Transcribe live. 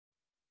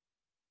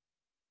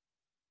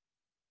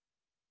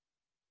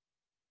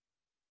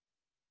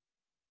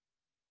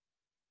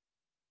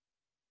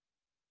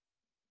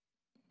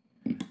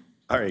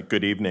All right,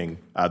 good evening.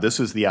 This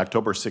is the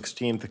October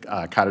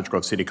 16th Cottage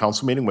Grove City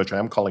Council meeting, which I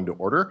am calling to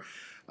order.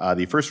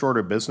 The first order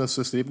of business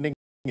this evening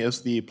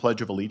is the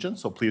Pledge of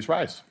Allegiance, so please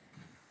rise.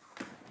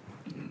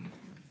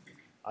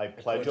 I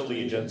pledge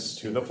allegiance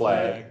to the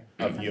flag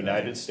of the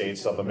United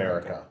States of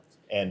America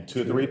and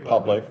to the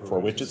republic for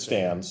which it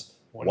stands,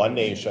 one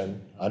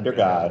nation, under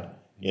God,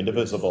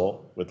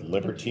 indivisible, with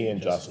liberty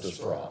and justice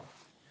for all.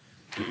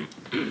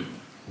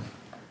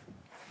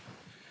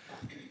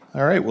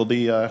 All right, will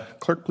the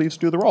clerk please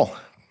do the roll?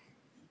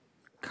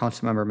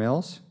 Councilmember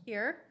Mills.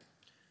 Here.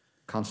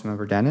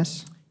 Councilmember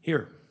Dennis.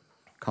 Here.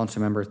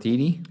 Councilmember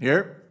Thiede.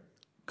 Here.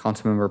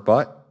 Councilmember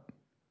Butt.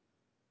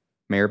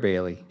 Mayor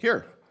Bailey.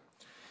 Here.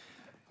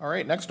 All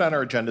right, next on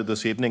our agenda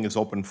this evening is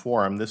open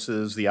forum. This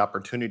is the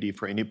opportunity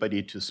for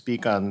anybody to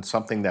speak on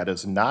something that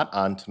is not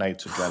on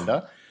tonight's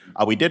agenda.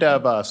 We did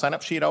have a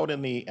sign-up sheet out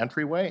in the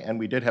entryway, and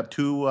we did have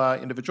two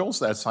individuals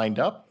that signed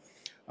up.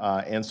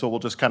 And so we'll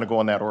just kind of go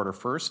in that order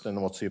first, and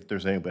we'll see if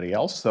there's anybody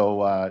else. So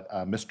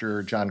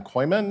Mr. John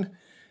Koyman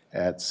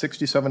at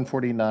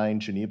 6749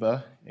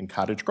 Geneva in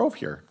Cottage Grove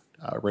here,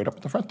 right up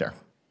at the front there.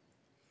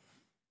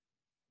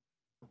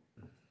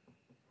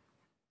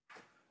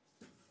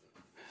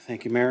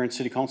 Thank you, Mayor and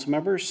City Council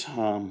members.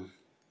 So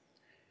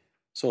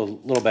a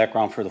little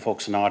background for the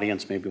folks in the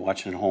audience, maybe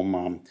watching at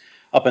home.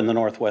 Up in the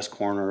northwest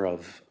corner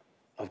of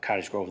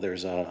Cottage Grove,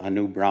 there's a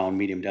new brown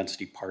medium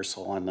density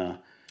parcel on the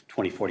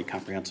 2040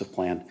 comprehensive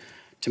plan.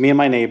 To me and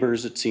my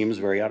neighbors, it seems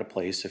very out of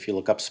place. If you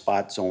look up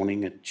spot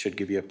zoning, it should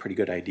give you a pretty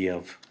good idea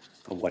of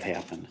what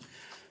happened.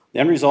 The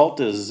end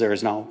result is there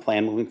is now a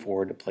plan moving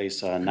forward to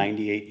place a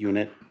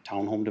 98-unit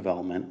townhome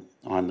development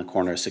on the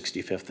corner of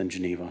 65th and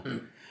Geneva.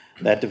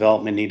 That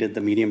development needed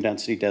the medium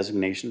density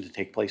designation to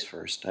take place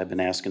first. I've been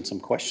asking some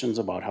questions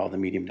about how the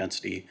medium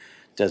density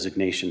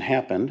designation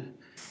happened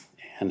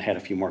and had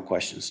a few more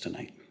questions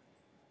tonight.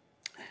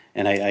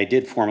 And I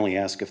did formally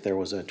ask if there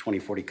was a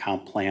 2040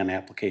 comp plan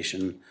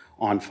application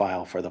on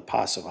file for the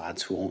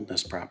Pasavods who own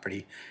this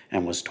property,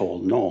 and was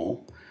told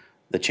no.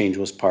 The change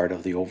was part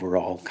of the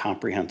overall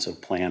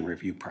comprehensive plan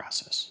review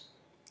process.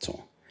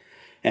 So,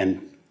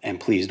 and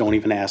please don't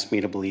even ask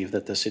me to believe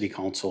that the City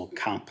Council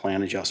comp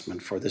plan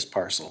adjustment for this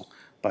parcel,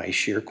 by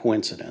sheer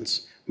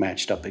coincidence,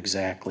 matched up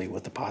exactly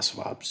with the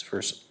Pasavods'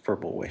 first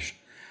verbal wish.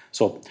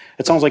 So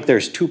it sounds like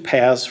there's two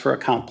paths for a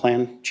comp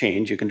plan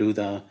change. You can do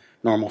the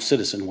normal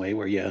citizen way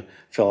where you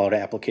fill out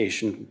an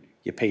application,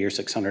 you pay your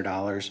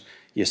 $600,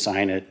 you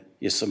sign it,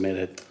 you submit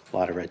it, a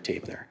lot of red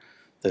tape there.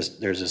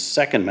 There's a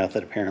second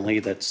method apparently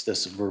that's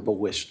this verbal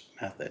wish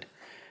method.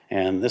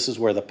 And this is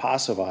where the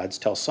Pasavods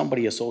tell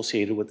somebody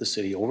associated with the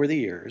city over the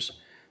years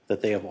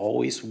that they have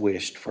always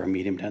wished for a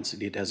medium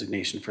density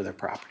designation for their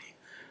property.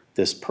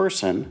 This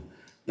person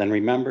then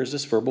remembers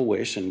this verbal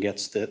wish and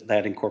gets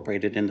that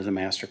incorporated into the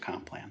master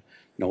comp plan.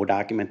 No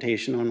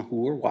documentation on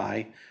who or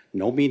why,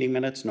 no meeting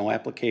minutes, no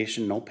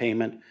application, no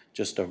payment,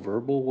 just a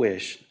verbal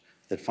wish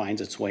that finds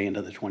its way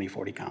into the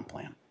 2040 comp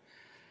plan.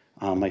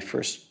 My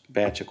first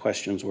batch of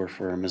questions were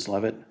for Ms.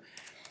 Levitt.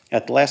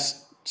 At the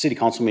last City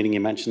Council meeting, you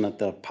mentioned that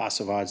the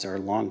Pasavods are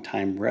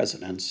longtime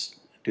residents.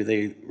 Do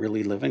they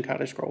really live in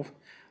Cottage Grove?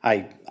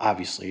 I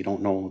obviously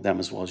don't know them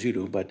as well as you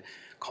do, but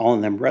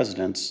calling them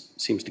residents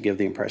seems to give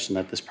the impression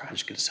that this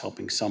project is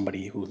helping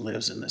somebody who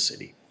lives in the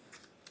city.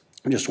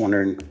 I'm just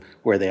wondering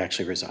where they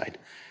actually reside.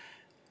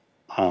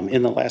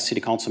 In the last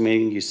City Council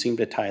meeting, you seemed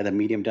to tie the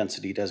medium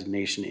density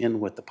designation in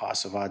with the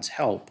Pasavods'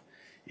 help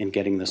in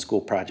getting the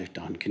school project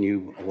done. Can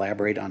you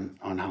elaborate on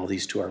how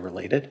these two are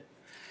related?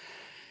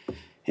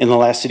 In the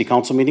last City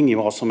Council meeting,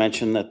 you also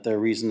mentioned that the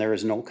reason there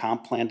is no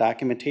comp plan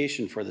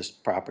documentation for this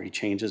property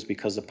change is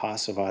because the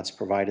Pasavods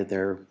provided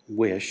their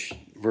wish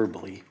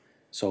verbally.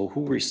 So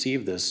who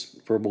received this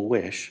verbal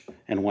wish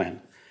and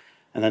when?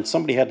 And then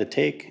somebody had to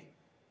take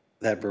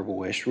that verbal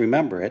wish,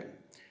 remember it,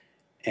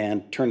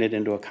 and turn it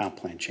into a comp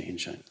plan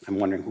change. I'm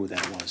wondering who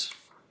that was.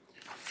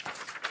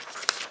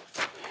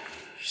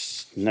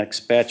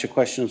 Next batch of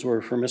questions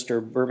were for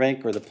Mr.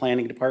 Burbank or the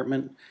planning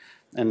department.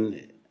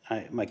 And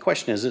my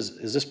question is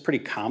this pretty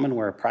common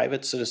where a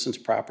private citizen's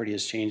property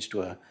is changed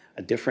to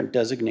a different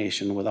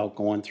designation without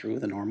going through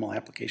the normal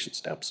application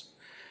steps?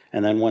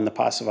 And then when the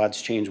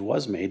Pasavods change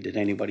was made, did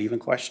anybody even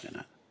question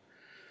it?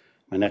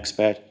 My next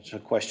batch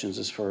of questions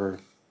is for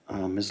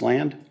Ms.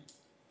 Land.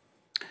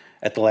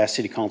 At the last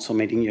City Council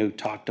meeting, you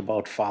talked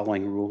about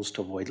following rules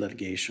to avoid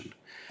litigation.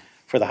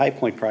 For the High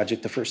Point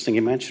project, the first thing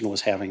you mentioned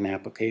was having an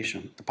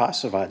application. The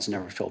Pasavods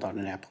never filled out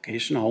an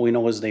application. All we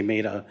know is they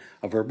made a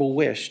verbal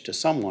wish to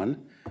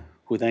someone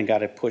who then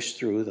got it pushed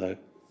through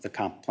the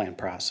comp plan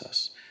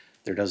process.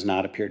 There does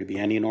not appear to be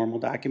any normal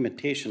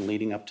documentation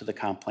leading up to the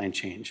comp plan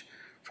change.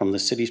 From the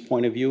city's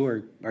point of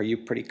view, are you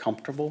pretty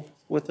comfortable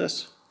with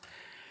this?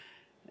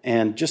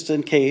 And just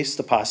in case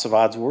the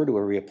Pasavods were to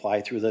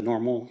reapply through the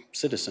normal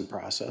citizen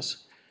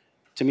process,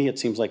 to me, it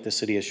seems like the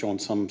city has shown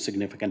some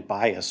significant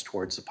bias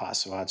towards the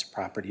Pasavods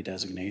property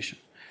designation.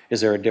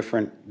 Is there a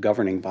different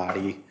governing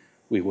body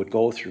we would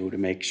go through to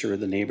make sure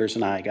the neighbors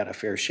and I got a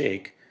fair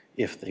shake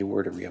if they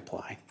were to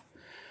reapply?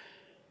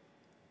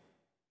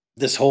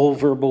 This whole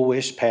verbal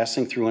wish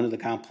passing through into the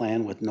comp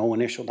plan with no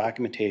initial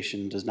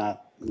documentation does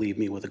not leave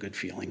me with a good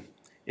feeling.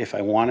 If I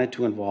wanted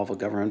to involve a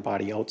government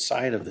body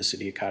outside of the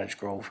city of Cottage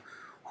Grove,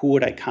 who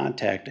would I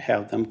contact to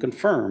have them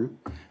confirm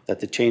that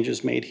the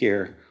changes made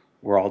here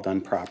were all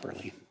done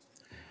properly?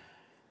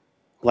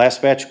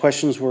 Last batch of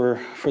questions were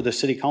for the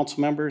city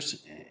council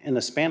members. In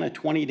the span of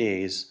 20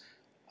 days,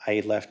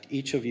 I left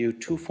each of you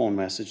 2 phone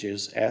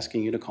messages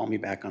asking you to call me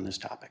back on this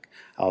topic.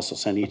 I also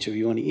sent each of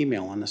you an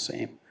email on the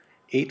same.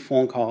 8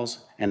 phone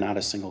calls and not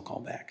a single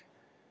call back.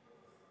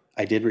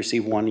 I did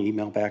receive 1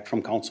 email back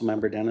from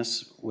Councilmember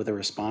Dennis with a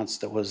response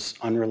that was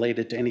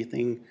unrelated to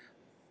anything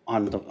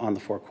on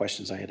the 4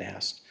 questions I had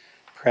asked.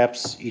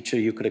 Perhaps each of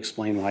you could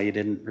explain why you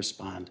didn't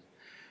respond.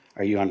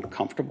 Are you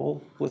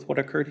uncomfortable with what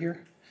occurred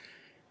here?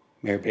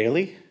 Mayor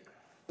Bailey,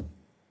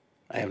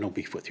 I have no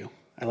beef with you.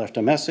 I left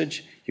a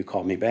message, you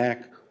called me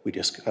back, we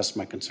discussed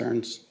my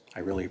concerns. I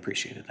really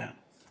appreciated that.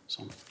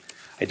 So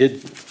I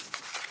did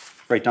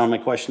write down my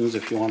questions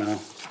if you want to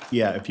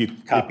Yeah, if you.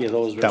 copy of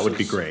those. That would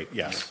be versus- great,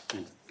 yes.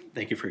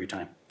 Thank you for your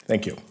time.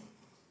 Thank you.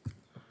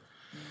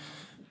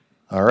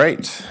 All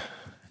right.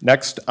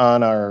 Next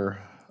on our,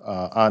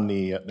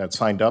 that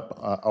signed up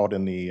out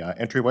in the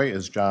entryway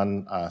is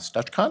John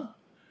Stechkan.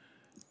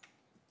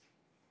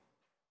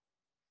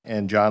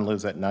 And John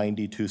lives at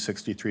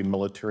 9263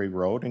 Military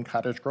Road in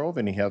Cottage Grove,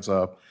 and he has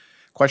a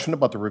question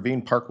about the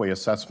Ravine Parkway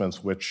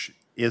assessments, which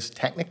is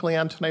technically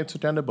on tonight's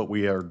agenda, but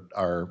we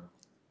are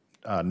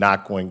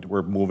not going to,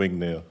 we're moving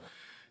the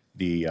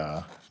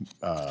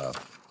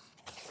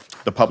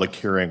public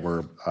hearing,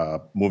 we're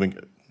moving,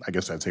 I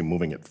guess I'd say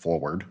moving it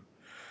forward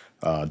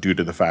due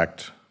to the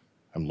fact,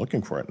 I'm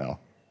looking for it now.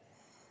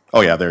 Oh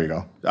yeah, there you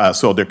go.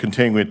 So they're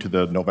continuing it to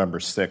the November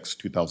 6th,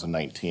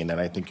 2019, and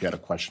I think you had a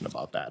question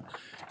about that.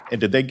 And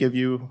did they give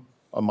you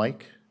a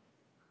mic?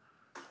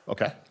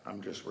 Okay,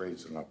 I'm just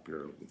raising up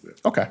here a little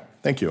bit. okay,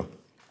 thank you.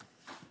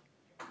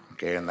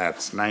 Okay, and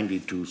that's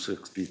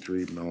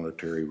 9263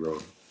 Military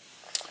Road.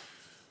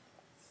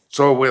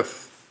 So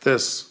with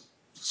this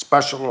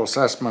special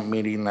assessment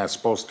meeting that's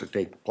supposed to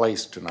take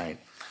place tonight,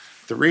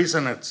 the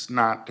reason it's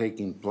not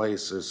taking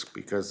place is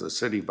because the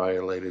city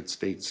violated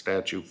state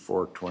statute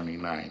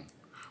 429,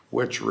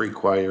 which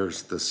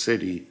requires the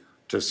city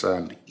to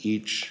send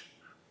each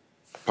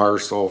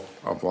parcel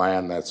of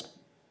land that's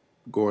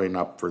going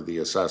up for the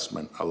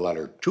assessment a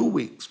letter 2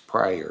 weeks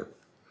prior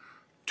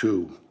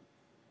to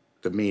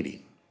the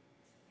meeting.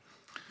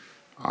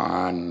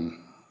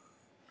 On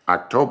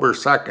October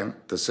 2nd,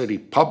 the city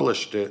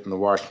published it in the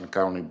Washington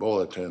County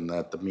Bulletin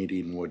that the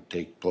meeting would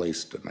take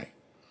place tonight.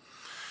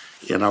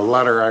 In a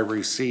letter I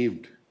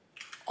received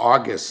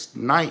August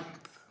 9th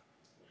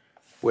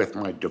with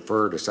my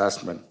deferred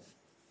assessment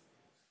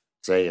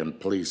saying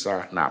please,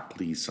 not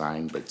please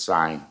sign, but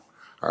sign,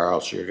 or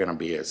else you're gonna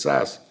be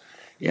assessed.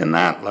 In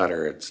that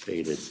letter, it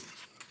stated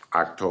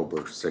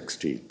October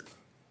 16th,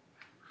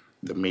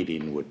 the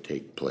meeting would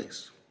take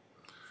place.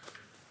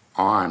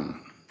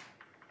 On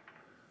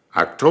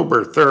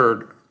October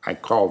 3rd, I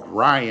called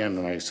Ryan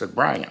and I said,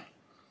 Ryan,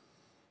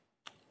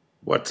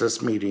 what's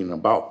this meeting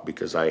about?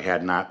 Because I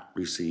had not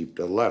received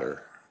a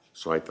letter.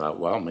 So I thought,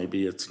 well,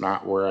 maybe it's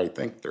not where I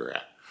think they're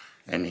at.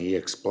 And he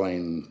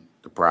explained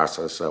the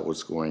process that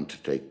was going to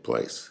take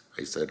place.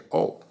 I said,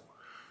 oh,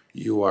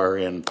 you are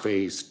in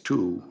phase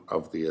 2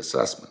 of the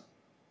assessment.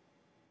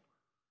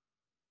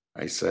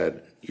 I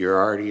said,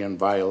 you're already in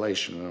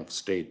violation of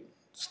state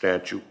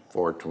statute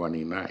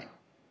 429.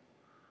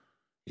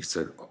 He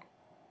said,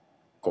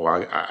 oh,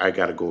 I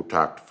gotta go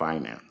talk to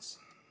finance.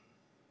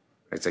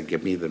 I said,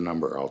 give me the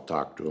number, I'll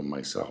talk to him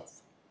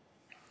myself.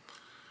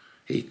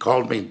 He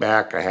called me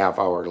back a half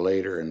hour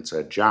later and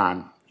said,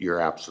 John,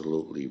 you're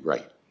absolutely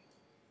right.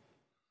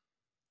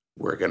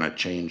 We're gonna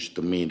change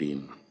the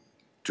meeting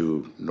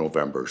to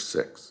November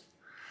 6th.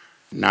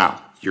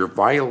 Now, you're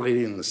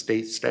violating the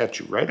state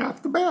statute right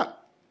off the bat,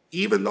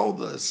 even though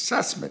the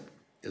assessment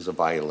is a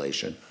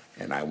violation,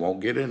 and I won't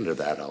get into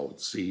that. I'll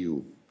see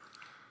you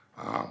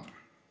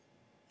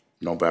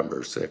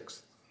November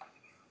 6th.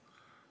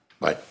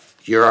 But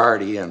you're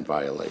already in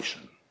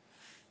violation.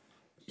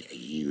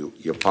 You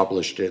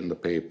published it in the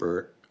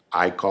paper.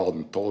 I called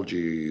and told you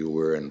you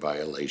were in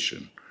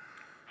violation,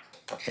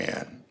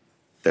 and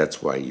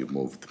that's why you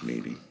moved the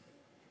meeting.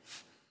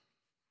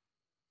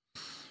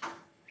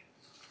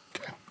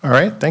 All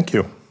right, thank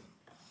you.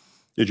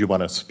 Did you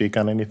want to speak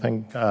on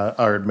anything,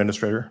 our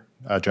administrator,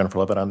 Jennifer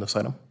Levitt, on this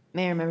item?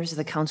 Mayor, members of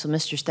the council,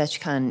 Mr.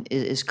 Stechkan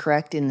is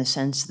correct in the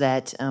sense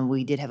that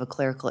we did have a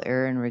clerical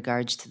error in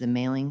regards to the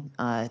mailing.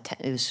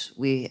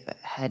 We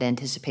had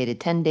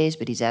anticipated 10 days,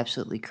 but he's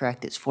absolutely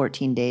correct. It's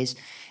 14 days.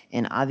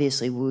 And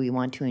obviously, we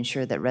want to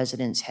ensure that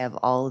residents have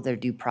all of their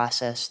due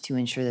process to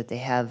ensure that they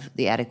have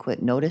the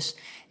adequate notice.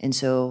 And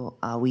so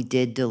we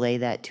did delay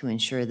that to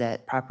ensure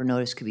that proper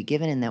notice could be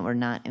given and that we're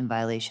not in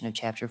violation of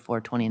Chapter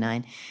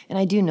 429. And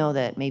I do know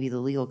that maybe the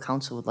legal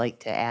counsel would like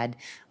to add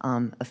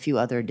a few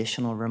other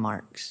additional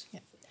remarks.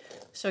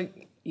 So,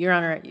 Your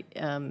Honor,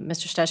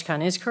 Mr.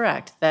 Stechkan is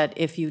correct that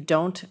if you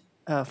don't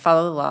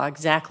follow the law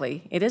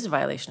exactly, it is a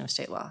violation of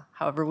state law.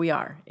 However, we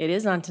are. It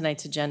is on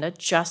tonight's agenda,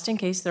 just in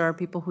case there are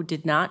people who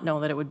did not know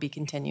that it would be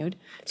continued.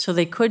 So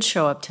they could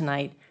show up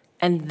tonight,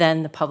 and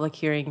then the public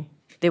hearing,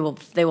 they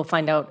will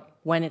find out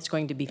when it's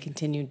going to be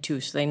continued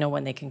too, so they know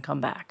when they can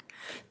come back.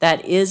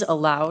 That is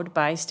allowed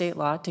by state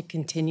law to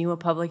continue a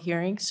public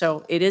hearing,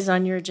 so it is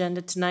on your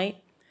agenda tonight.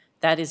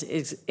 That is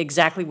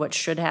exactly what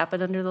should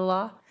happen under the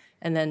law.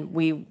 And then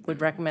we would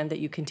recommend that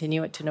you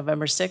continue it to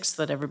November 6th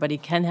so that everybody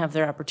can have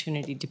their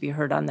opportunity to be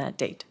heard on that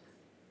date.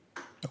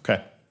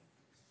 Okay,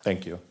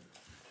 thank you.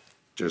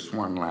 Just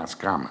one last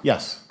comment.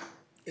 Yes.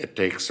 It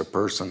takes a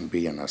person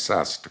being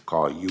assessed to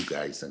call you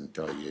guys and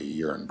tell you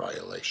you're in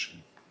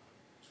violation.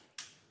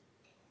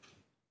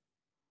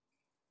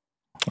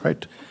 All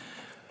right.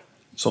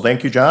 So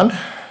thank you, John.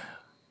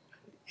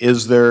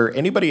 Is there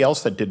anybody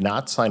else that did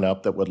not sign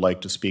up that would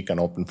like to speak on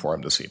open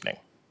forum this evening?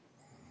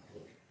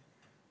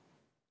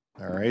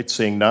 All right,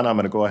 seeing none, I'm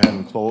going to go ahead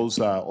and close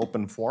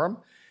open forum,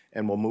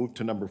 and we'll move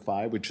to number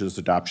 5, which is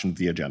adoption of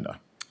the agenda.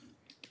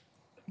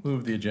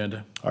 Move the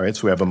agenda. All right,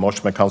 so we have a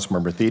motion by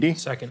Councilmember Thiede.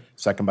 Second.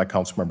 Second by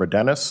Councilmember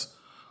Dennis.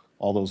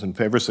 All those in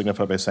favor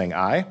signify by saying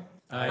aye.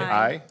 Aye.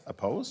 Aye.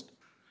 Opposed?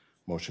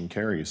 Motion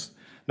carries.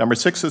 Number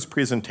 6 is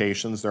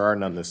presentations. There are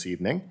none this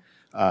evening.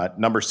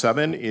 Number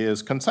 7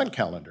 is consent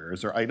calendar.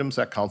 Is there items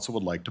that council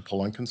would like to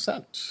pull on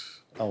consent?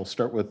 I'll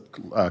start with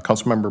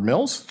Councilmember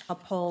Mills, I'll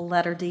pull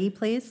letter D,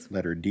 please.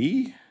 letter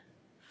D.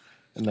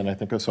 And then I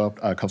think I saw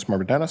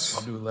Councilmember Dennis,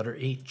 I'll do letter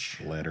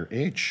H. letter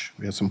H.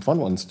 We have some fun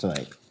ones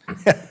tonight.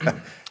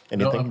 Anything?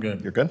 No, I'm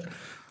good. You're good?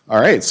 All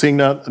right, seeing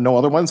no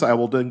other ones, I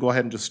will then go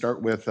ahead and just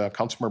start with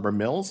Councilmember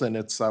Mills, and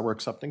it's, we're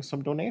accepting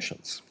some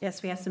donations.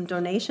 Yes, we have some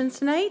donations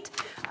tonight.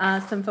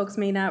 Some folks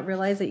may not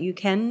realize that you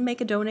can make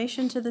a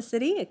donation to the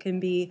city. It can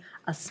be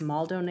a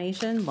small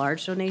donation,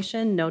 large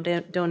donation. No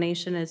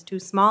donation is too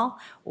small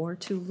or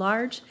too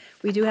large.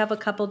 We do have a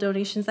couple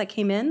donations that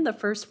came in. The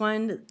first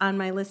one on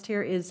my list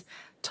here is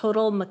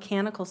Total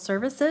Mechanical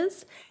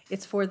Services.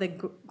 It's for the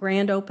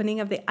grand opening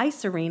of the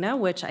ice arena,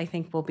 which I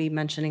think we'll be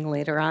mentioning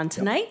later on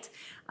tonight.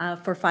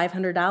 For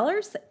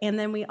 $500. And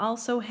then we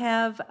also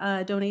have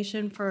a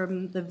donation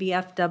from the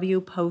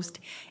VFW Post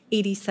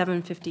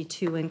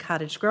 8752 in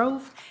Cottage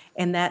Grove,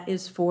 and that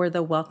is for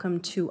the Welcome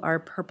to Our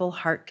Purple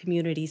Heart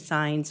community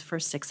signs for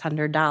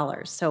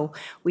 $600. So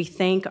we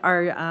thank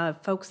our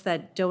folks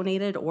that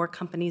donated or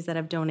companies that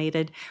have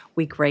donated.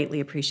 We greatly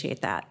appreciate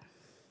that.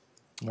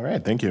 All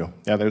right, thank you.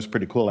 Yeah, that was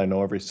pretty cool. I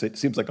know every city,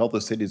 seems like all the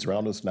cities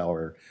around us now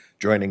are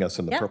joining us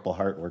in the Yeah. Purple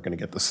Heart. We're going to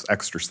get this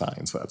extra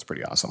sign, so that's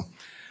pretty awesome.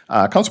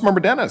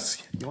 Councilmember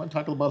Dennis, you want to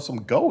talk about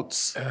some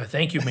goats?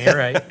 Thank you,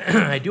 Mayor.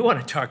 I do want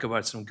to talk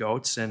about some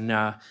goats.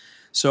 And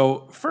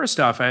so first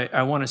off,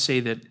 I want to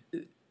say that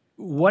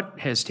what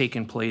has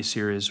taken place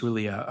here is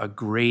really a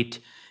great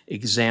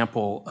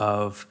example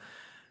of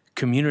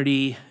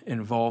community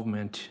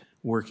involvement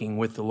working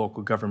with the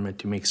local government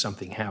to make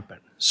something happen.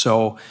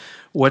 So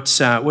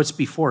what's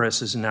before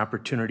us is an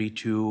opportunity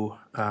to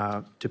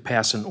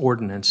pass an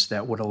ordinance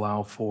that would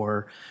allow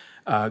for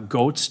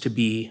goats to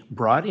be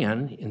brought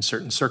in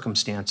certain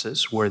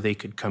circumstances where they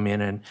could come in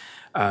and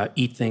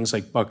eat things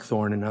like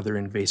buckthorn and other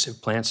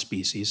invasive plant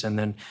species, and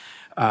then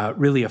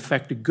really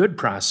affect a good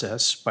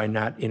process by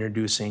not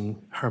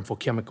introducing harmful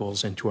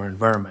chemicals into our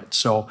environment.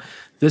 So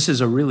this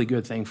is a really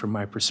good thing from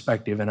my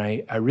perspective, and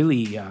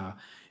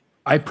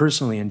I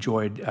personally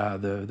enjoyed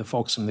the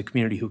folks in the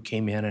community who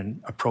came in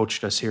and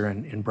approached us here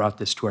and brought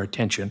this to our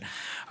attention.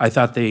 I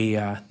thought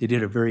they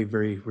did a very,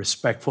 very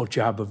respectful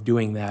job of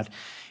doing that.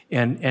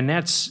 And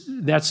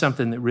that's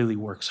something that really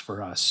works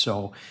for us.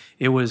 So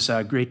it was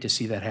great to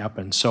see that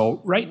happen.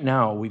 So right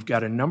now, we've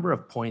got a number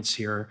of points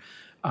here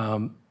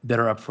that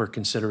are up for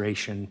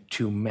consideration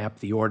to map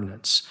the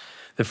ordinance.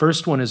 The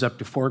first one is up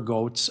to 4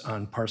 goats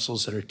on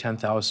parcels that are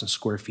 10,000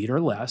 square feet or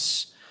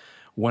less.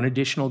 1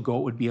 additional goat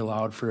would be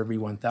allowed for every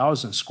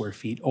 1,000 square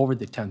feet over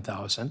the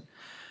 10,000.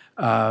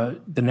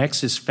 The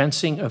next is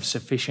fencing of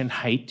sufficient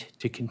height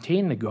to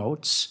contain the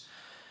goats,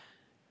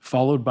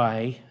 followed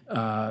by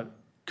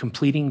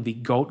completing the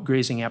goat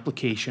grazing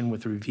application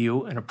with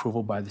review and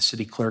approval by the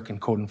city clerk and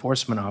code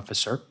enforcement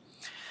officer.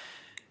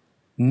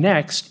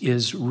 Next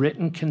is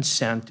written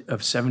consent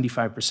of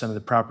 75% of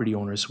the property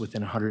owners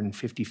within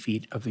 150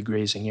 feet of the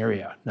grazing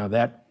area. Now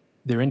that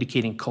they're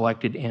indicating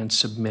collected and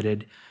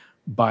submitted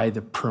by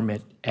the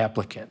permit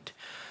applicant.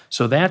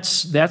 So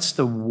that's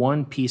the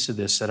one piece of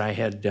this that I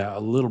had a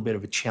little bit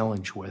of a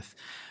challenge with.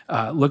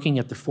 Looking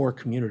at the 4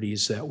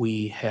 communities that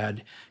we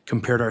had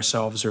compared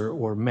ourselves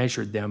or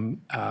measured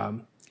them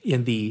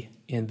in the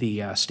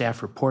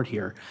staff report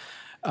here,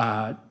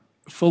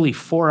 fully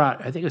 4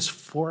 out, I think it was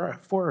 4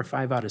 or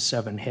 5 out of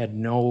 7 had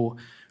no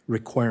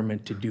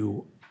requirement to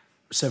do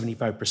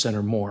 75%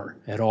 or more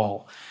at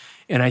all.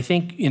 And I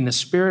think in the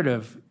spirit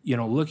of,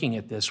 looking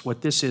at this,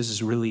 what this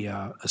is really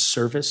a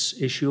service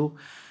issue.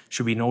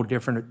 Should be no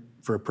different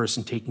for a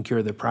person taking care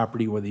of their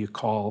property, whether you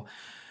call,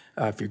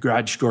 if your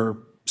garage door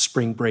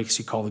spring breaks,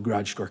 you call the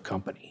garage door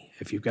company.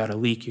 If you've got a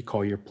leak, you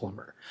call your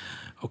plumber.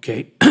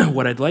 Okay,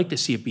 what I'd like to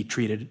see it be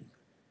treated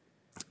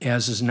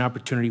as is an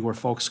opportunity where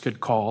folks could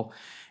call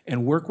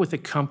and work with a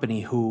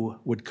company who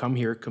would come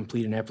here,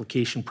 complete an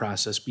application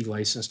process, be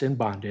licensed and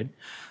bonded,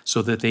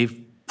 so that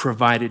they've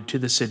provided to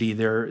the city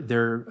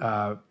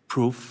their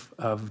proof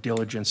of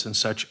diligence and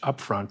such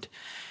upfront,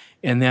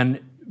 and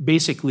then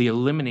basically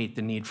eliminate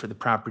the need for the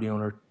property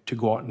owner to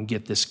go out and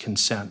get this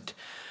consent.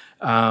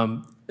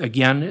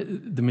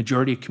 Again, the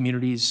majority of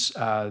communities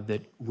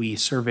that we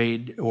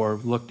surveyed or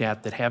looked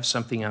at that have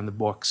something on the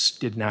books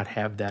did not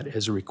have that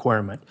as a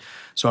requirement.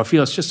 So I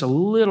feel it's just a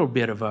little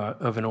bit of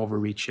an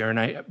overreach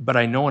there, but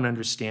I know and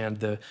understand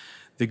the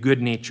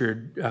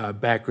good-natured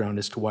background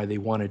as to why they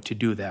wanted to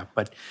do that.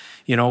 But,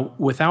 you know,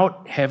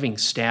 without having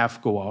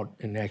staff go out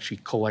and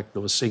actually collect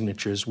those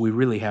signatures, we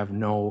really have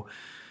no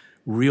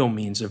real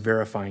means of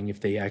verifying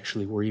if they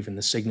actually were even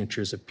the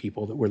signatures of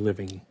people that were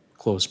living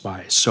close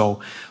by. So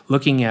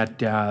looking at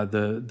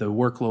the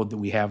workload that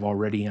we have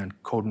already on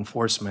code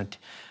enforcement,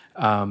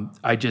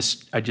 I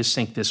just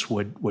think this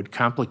would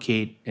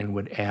complicate and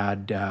would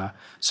add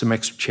some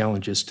extra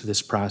challenges to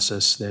this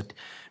process that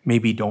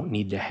maybe don't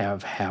need to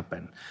have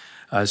happen.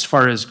 As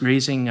far as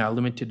grazing,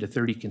 limited to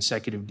 30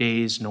 consecutive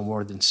days, no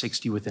more than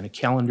 60 within a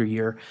calendar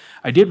year.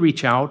 I did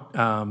reach out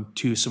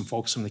to some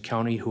folks from the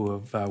county who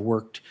have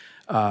worked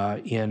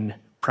in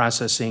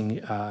processing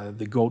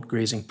the goat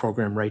grazing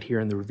program right here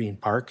in the Ravine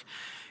Park.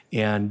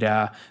 And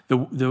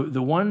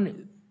the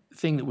one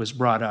thing that was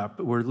brought up,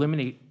 we're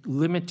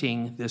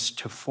limiting this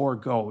to 4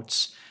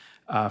 goats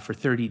for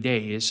 30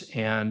 days.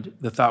 And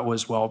the thought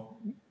was, well,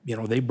 you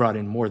know, they brought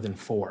in more than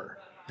 4.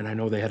 And I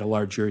know they had a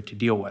large area to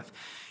deal with.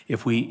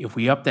 If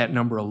we up that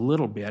number a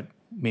little bit,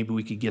 maybe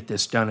we could get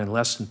this done in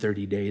less than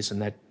 30 days, and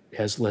that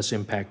has less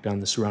impact on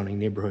the surrounding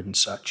neighborhood and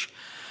such.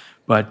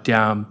 But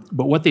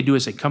what they do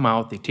is they come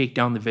out, they take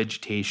down the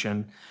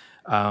vegetation,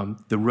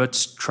 the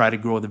roots try to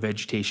grow the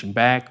vegetation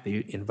back,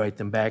 they invite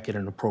them back at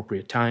an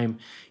appropriate time,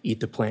 eat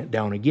the plant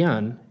down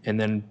again, and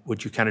then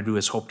what you kind of do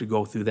is hope to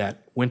go through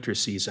that winter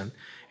season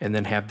and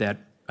then have that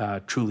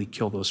truly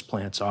kill those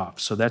plants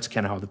off. So that's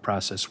kind of how the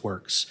process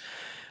works.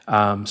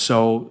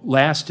 So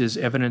last is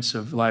evidence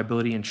of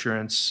liability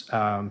insurance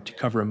to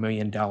cover $1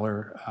 million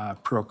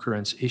per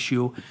occurrence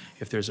issue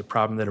if there's a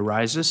problem that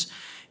arises.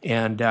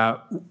 And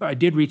I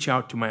did reach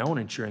out to my own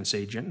insurance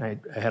agent, and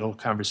I had a little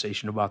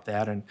conversation about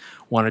that and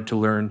wanted to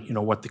learn, you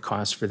know, what the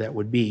cost for that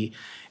would be.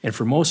 And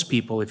for most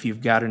people, if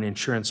you've got an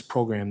insurance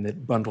program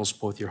that bundles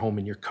both your home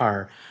and your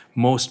car,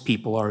 most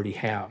people already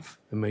have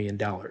 $1 million.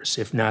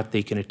 If not,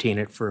 they can attain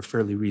it for a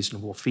fairly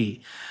reasonable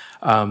fee.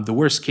 The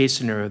worst case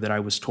scenario that I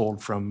was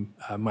told from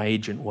my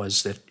agent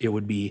was that it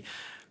would be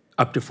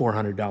up to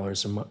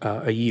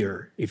 $400 a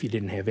year if you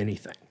didn't have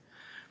anything.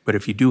 But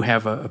if you do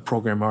have a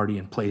program already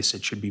in place,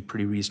 it should be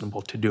pretty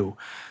reasonable to do.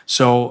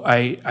 So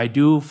I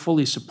do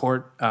fully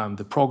support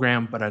the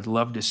program, but I'd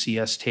love to see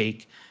us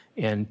take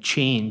and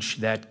change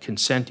that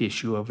consent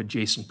issue of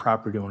adjacent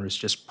property owners,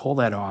 just pull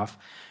that off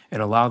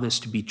and allow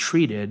this to be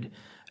treated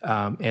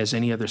as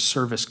any other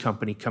service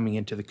company coming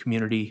into the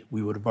community.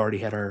 We would have already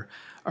had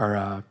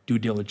our due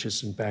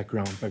diligence and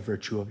background by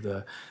virtue of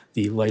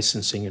the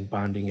licensing and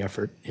bonding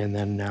effort. And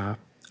then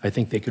I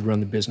think they could run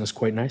the business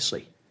quite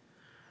nicely.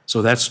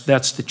 So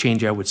that's the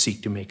change I would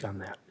seek to make on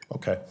that.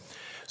 Okay.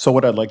 So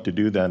what I'd like to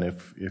do then,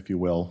 if you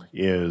will,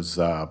 is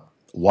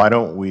why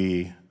don't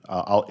we,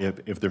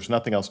 if there's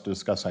nothing else to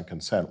discuss on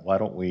consent, why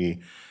don't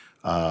we,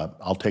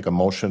 I'll take a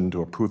motion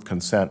to approve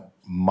consent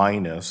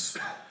minus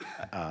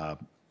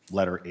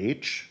letter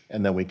H,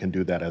 and then we can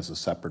do that as a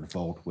separate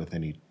vote with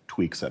any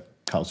tweaks that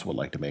council would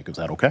like to make. Is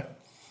that okay?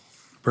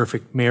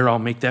 Perfect. Mayor, I'll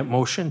make that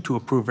motion to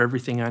approve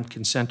everything on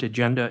consent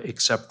agenda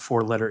except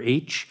for letter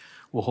H.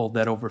 We'll hold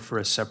that over for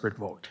a separate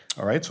vote.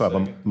 All right, so I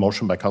have a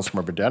motion by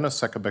Councilmember Dennis,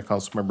 second by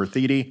Councilmember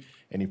Thiede.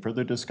 Any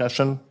further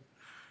discussion?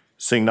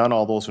 Seeing none,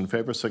 all those in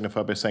favor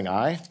signify by saying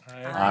aye.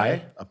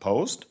 Aye.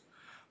 Opposed?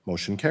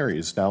 Motion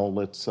carries. Now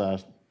let's,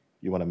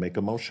 you want to make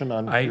a motion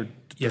on your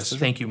Yes, decision?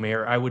 thank you,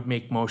 Mayor. I would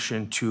make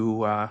motion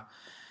to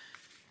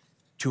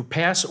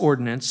pass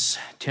ordinance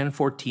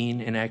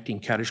 1014 enacting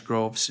Cottage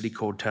Grove City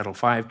Code Title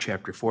 5,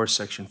 Chapter 4,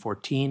 Section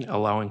 14,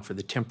 allowing for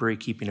the temporary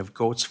keeping of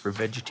goats for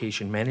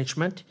vegetation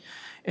management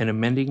and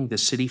amending the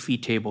city fee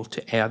table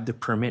to add the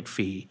permit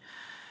fee.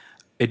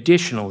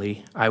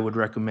 Additionally, I would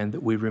recommend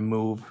that we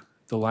remove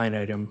the line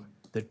item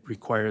that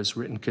requires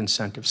written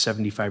consent of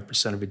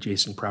 75% of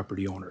adjacent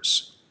property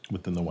owners.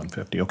 Within the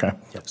 150, okay.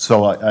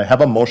 So I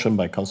have a motion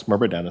by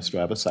Councilmember Dennis. Do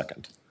I have a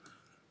second?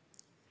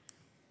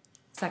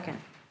 Second.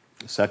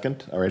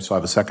 Second? All right, so I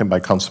have a second by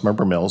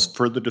Councilmember Mills.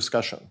 Further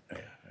discussion?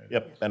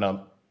 Yep, and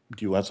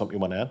do you have something you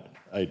want to add?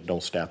 I know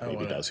staff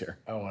maybe does here.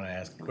 I want to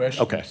ask a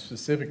question. Okay.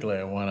 Specifically,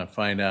 I want to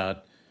find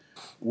out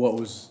what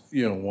was,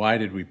 you know, why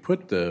did we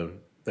put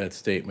that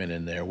statement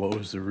in there? What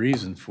was the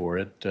reason for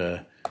it?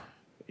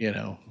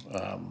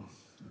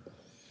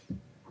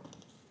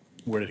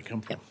 Where did it come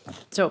from?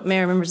 So,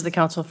 Mayor, members of the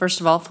council, first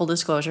of all, full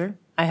disclosure,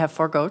 I have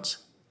 4 goats.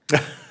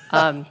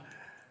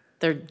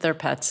 They're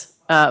pets.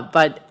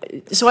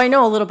 So I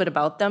know a little bit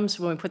about them.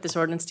 So when we put this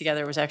ordinance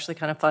together, it was actually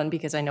kind of fun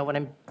because I know what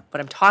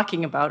I'm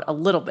talking about a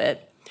little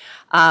bit.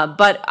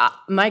 But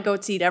my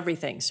goats eat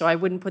everything, so I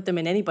wouldn't put them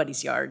in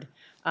anybody's yard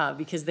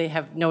because they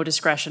have no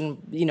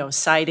discretion,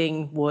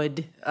 siding,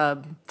 wood,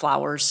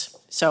 flowers.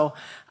 So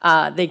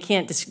they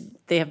can't,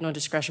 they have no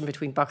discretion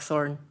between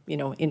buckthorn,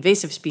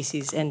 invasive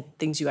species and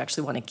things you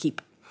actually want to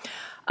keep.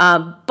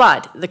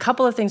 But the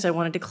couple of things I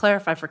wanted to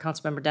clarify for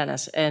Councilmember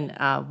Dennis, and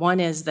one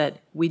is that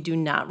we do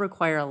not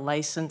require a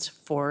license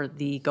for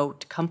the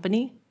goat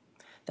company.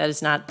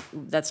 That's not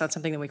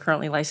something that we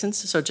currently license,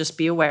 so just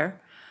be aware.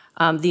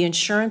 The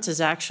insurance is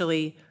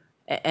actually,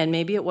 and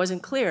maybe it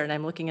wasn't clear, and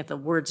I'm looking at the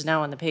words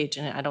now on the page,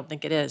 and I don't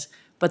think it is,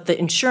 but the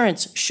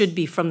insurance should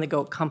be from the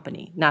goat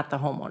company, not the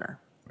homeowner.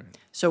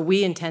 So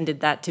we intended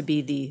that to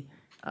be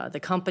the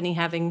company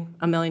having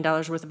 $1 million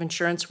worth of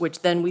insurance,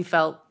 which then we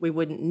felt we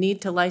wouldn't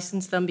need to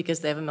license them because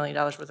they have $1 million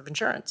worth of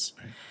insurance.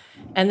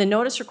 And the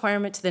notice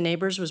requirement to the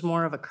neighbors was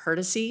more of a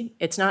courtesy.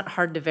 It's not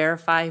hard to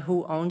verify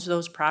who owns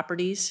those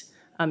properties.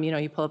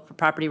 You pull up the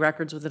property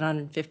records within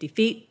 150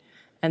 feet,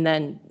 and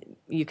then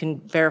you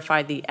can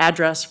verify the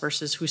address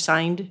versus who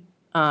signed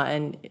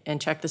and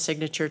check the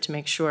signature to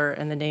make sure,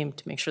 and the name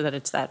to make sure that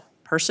it's that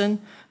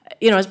person,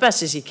 as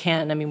best as you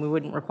can. I mean, we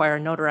wouldn't require a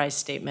notarized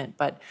statement,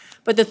 but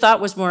the thought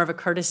was more of a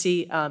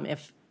courtesy.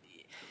 If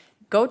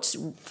goats,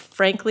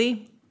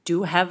 frankly,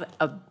 do have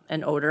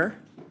an odor,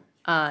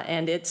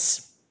 and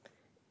it's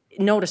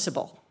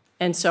noticeable.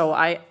 And so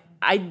I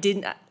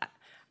didn't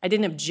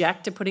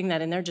object to putting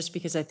that in there just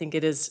because I think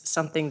it is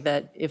something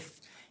that if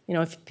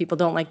people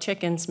don't like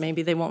chickens,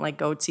 maybe they won't like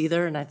goats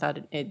either. And I thought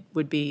it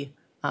would be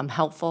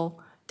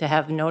helpful to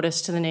have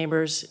notice to the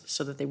neighbors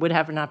so that they would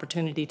have an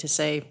opportunity to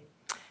say,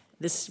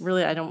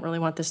 I don't really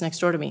want this next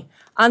door to me.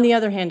 On the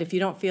other hand, if you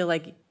don't feel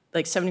like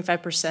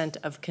 75%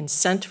 of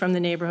consent from the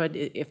neighborhood,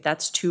 if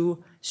that's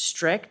too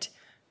strict,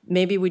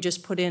 maybe we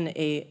just put in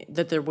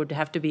that there would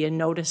have to be a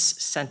notice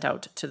sent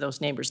out to those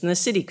neighbors. And the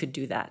city could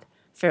do that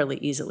fairly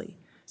easily.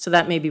 So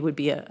that maybe would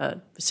be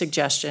a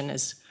suggestion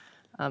as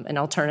an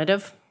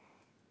alternative.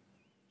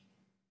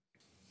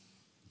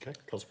 Okay,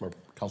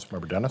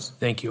 Councilmember Dennis?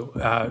 Thank you.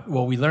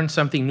 Well, we learned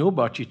something new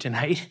about you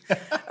tonight.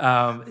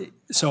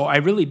 So I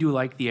really do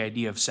like the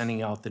idea of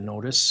sending out the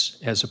notice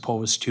as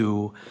opposed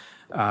to,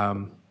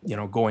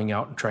 going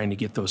out and trying to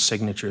get those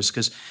signatures.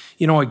 Because,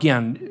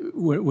 again,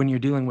 when you're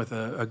dealing with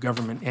a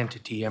government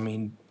entity, I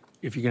mean,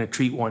 if you're going to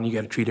treat one, you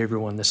got to treat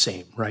everyone the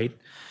same, right?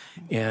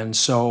 And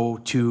so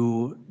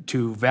to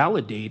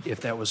validate if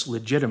that was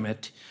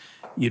legitimate,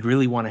 you'd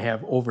really want to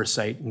have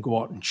oversight and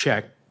go out and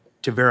check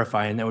to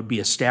verify, and that would be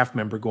a staff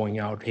member going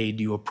out, hey,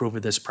 do you approve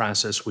of this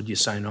process? Would you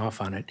sign off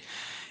on it?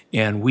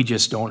 And we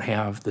just don't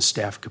have the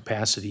staff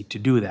capacity to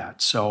do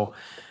that. So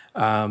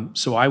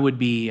I would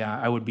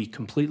be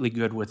completely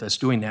good with us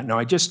doing that. Now,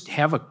 I just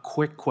have a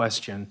quick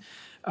question,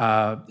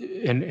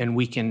 and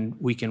we can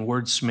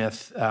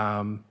wordsmith,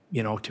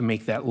 to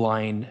make that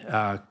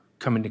line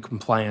come into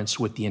compliance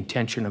with the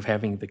intention of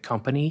having the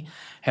company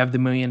have the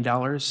 $1 million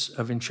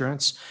of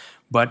insurance.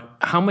 But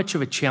how much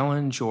of a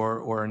challenge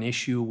or an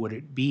issue would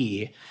it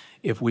be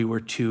if we were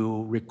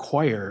to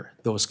require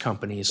those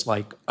companies,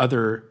 like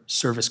other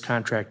service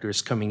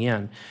contractors coming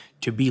in,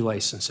 to be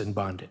licensed and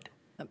bonded?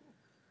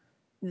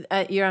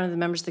 Your Honor, the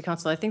members of the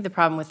council, I think the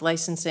problem with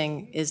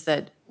licensing is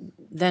that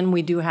then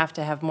we do have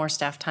to have more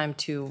staff time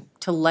to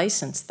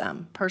license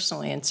them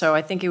personally. And so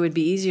I think it would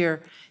be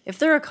easier if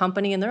they're a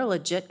company and they're a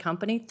legit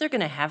company, they're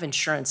going to have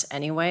insurance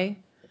anyway.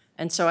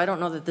 And so I don't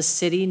know that the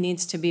city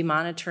needs to be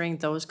monitoring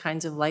those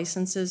kinds of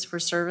licenses for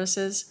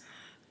services.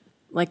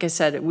 Like I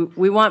said,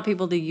 we want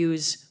people to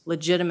use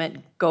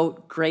legitimate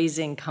goat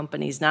grazing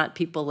companies, not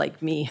people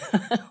like me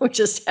who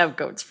just have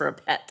goats for a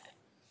pet.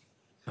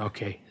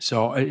 Okay,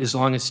 so as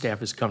long as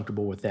staff is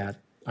comfortable with that,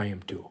 I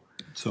am too.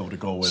 So to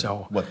go with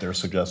what they're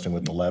suggesting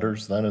with the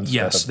letters then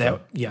instead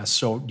of Yes,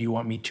 so do you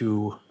want me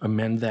to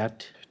amend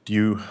that?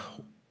 Do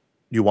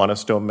you want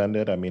us to amend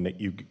it? I mean,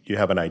 you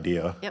have an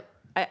idea? Yep,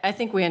 I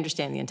think we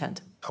understand the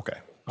intent. Okay.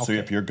 So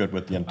if you're good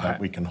with the intent,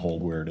 we can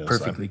hold where it is then.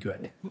 Perfectly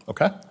good.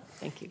 Okay.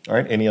 Thank you. All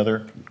right, any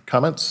other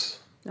comments?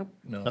 Nope.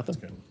 No,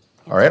 Nothing?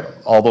 All right,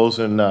 all those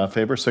in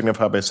favor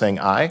signify by saying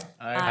aye.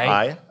 Aye.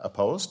 Aye,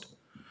 opposed?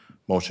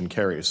 Motion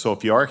carries. So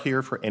if you are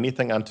here for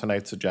anything on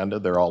tonight's agenda,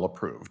 they're all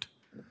approved.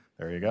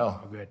 There you go.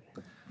 Good.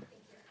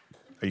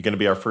 Are you going to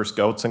be our first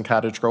goats in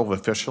Cottage Grove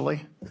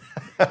officially?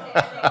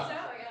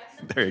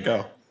 There you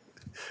go.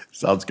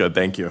 Sounds good,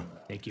 thank you.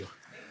 Thank you.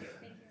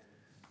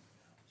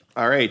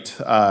 All right,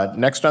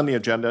 next on the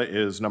agenda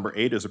is number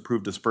 8 is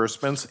approved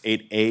disbursements.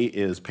 8A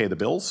is pay the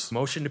bills.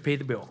 Motion to pay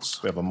the bills.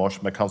 We have a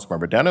motion by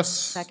Councilmember Dennis.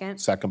 Second.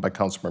 Second by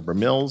Councilmember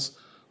Mills.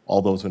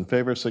 All those in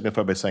favor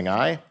signify by saying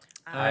aye.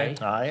 Aye.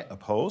 Aye,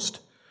 opposed?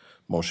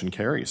 Motion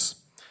carries.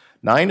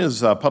 9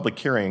 is public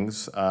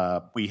hearings.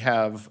 We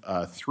have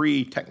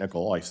 3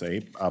 technical,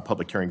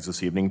 public hearings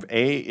this evening.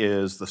 A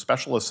is the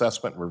special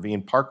assessment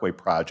Ravine Parkway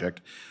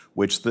project,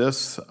 which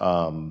this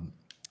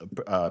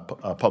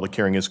public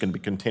hearing is going to be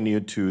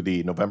continued to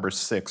the November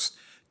 6th,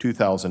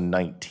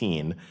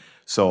 2019.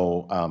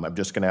 So I'm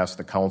just going to ask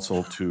the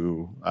council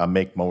to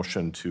make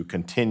motion to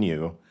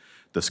continue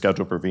the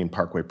scheduled Ravine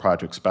Parkway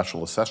Project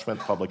Special Assessment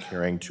Public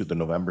Hearing to the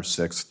November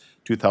 6th,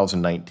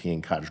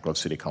 2019 Cottage Grove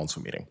City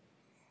Council meeting.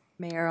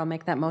 Mayor, I'll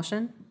make that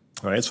motion.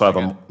 All right, so I have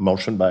a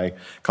motion by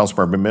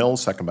Councilmember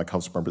Mills, second by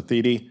Councilmember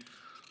Thiede.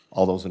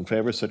 All those in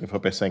favor signify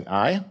by saying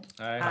aye.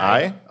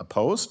 Aye.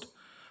 Opposed?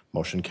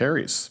 Motion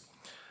carries.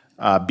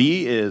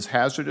 B is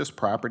hazardous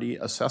property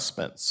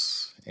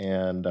assessments.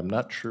 And I'm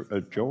not sure,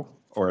 Joe,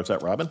 or is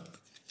that Robin?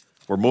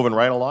 We're moving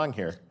right along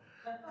here.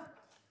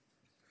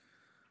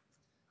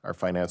 Our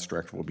finance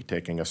director will be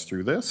taking us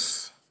through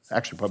this.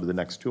 Actually, probably the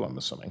next two, I'm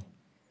assuming.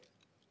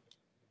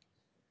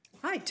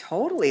 I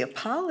totally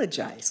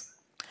apologize.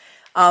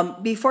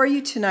 Before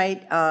you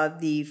tonight,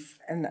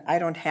 and I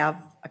don't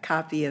have a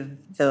copy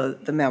of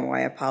the memo,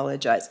 I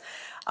apologize.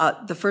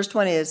 The first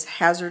one is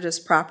hazardous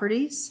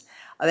properties.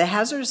 The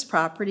hazardous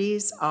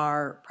properties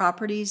are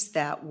properties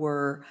that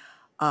were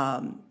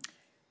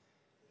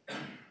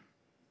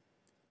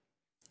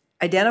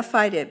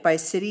identified by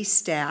city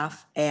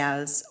staff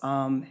as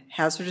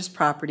hazardous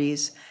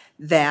properties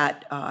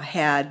that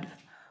had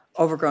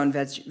overgrown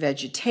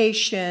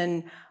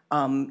vegetation,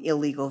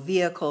 illegal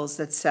vehicles,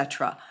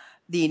 etc.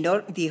 The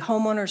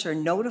homeowners are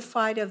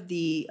notified of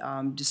the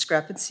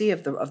discrepancy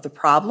of the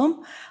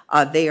problem.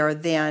 They are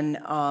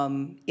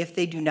then, if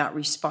they do not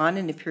respond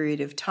in a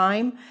period of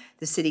time,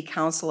 the city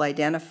council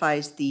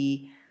identifies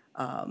the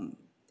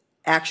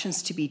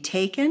actions to be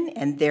taken,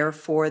 and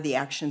therefore the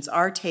actions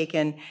are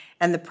taken,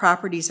 and the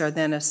properties are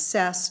then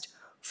assessed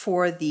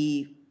for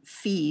the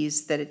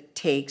fees that it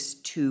takes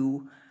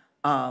to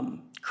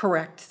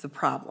correct the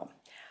problem.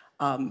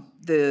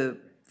 The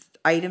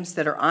items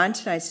that are on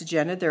tonight's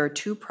agenda, there are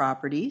two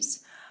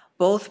properties.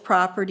 Both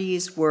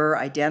properties were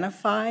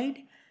identified,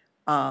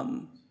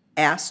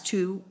 asked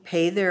to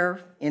pay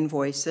their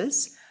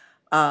invoices.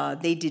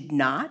 They did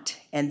not,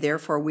 and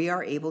therefore we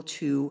are able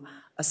to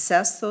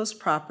assess those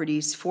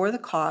properties for the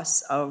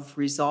costs of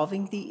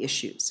resolving the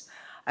issues.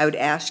 I would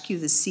ask you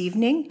this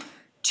evening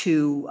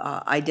to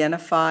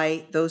identify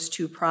those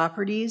two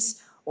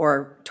properties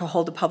or to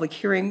hold a public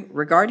hearing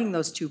regarding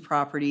those two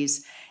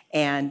properties,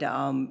 and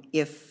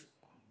if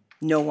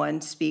no one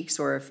speaks,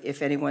 or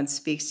if anyone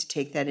speaks, to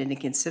take that into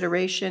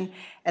consideration,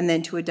 and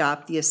then to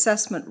adopt the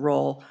assessment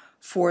roll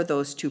for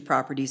those two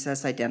properties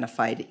as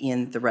identified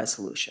in the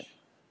resolution.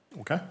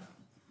 Okay.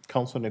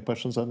 Council, any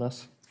questions on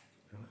this?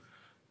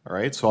 All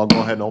right, so I'll go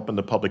ahead and open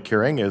the public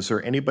hearing. Is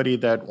there anybody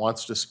that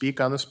wants to speak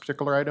on this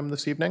particular item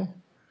this evening?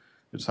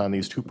 It's on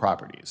these two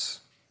properties.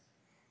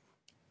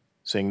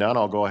 Seeing none,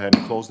 I'll go ahead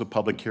and close the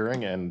public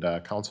hearing, and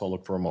council will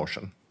look for a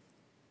motion.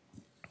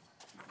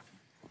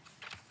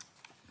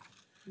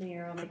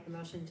 Mayor, I'll make the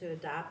motion to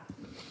adopt.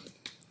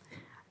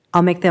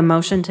 I'll make the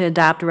motion to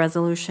adopt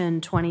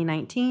Resolution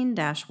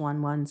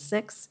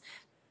 2019-116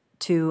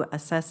 to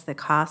assess the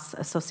costs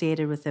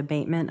associated with the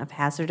abatement of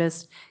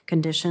hazardous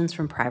conditions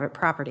from private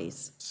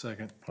properties.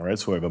 Second. All right,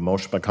 so we have a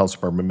motion by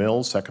Councilmember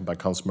Mills, second by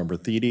Councilmember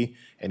Thiede.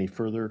 Any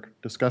further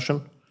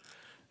discussion?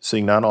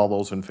 Seeing none, all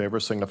those in favor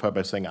signify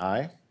by saying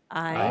aye.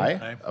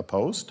 Aye.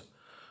 Opposed?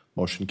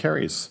 Motion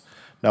carries.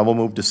 Now we'll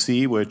move to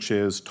C, which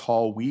is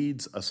tall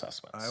weeds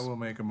assessments. I will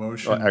make a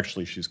motion. Oh,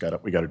 actually,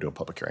 we got to do a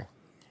public hearing.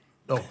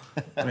 Oh,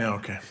 yeah,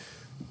 okay.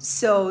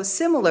 So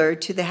similar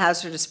to the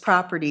hazardous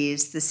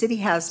properties, the city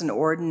has an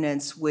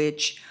ordinance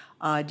which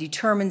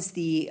determines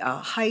the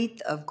height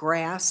of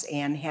grass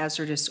and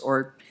hazardous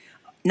or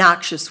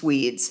noxious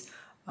weeds.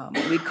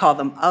 We call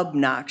them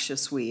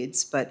obnoxious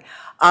weeds, but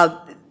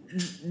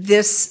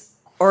this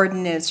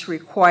ordinance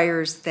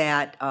requires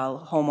that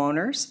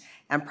homeowners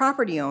and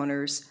property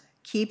owners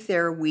keep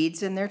their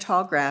weeds and their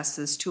tall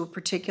grasses to a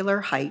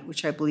particular height,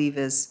 which I believe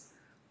is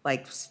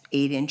like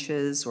 8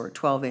 inches or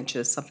 12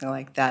 inches, something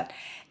like that.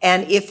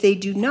 And if they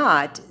do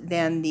not,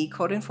 then the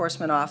code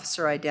enforcement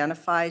officer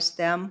identifies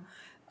them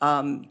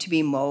to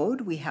be mowed.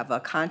 We have a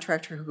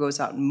contractor who goes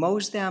out and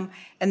mows them,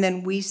 and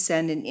then we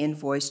send an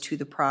invoice to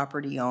the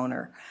property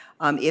owner.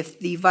 If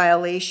the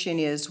violation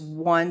is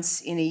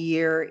once in a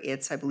year,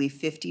 it's, I believe,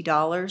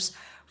 $50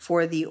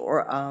 for the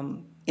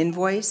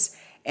invoice.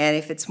 And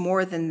if it's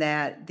more than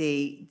that,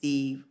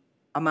 the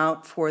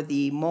amount for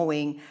the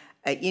mowing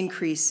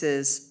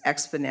increases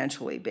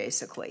exponentially,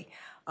 basically.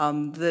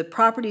 The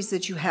properties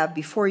that you have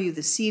before you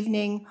this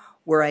evening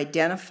were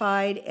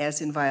identified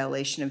as in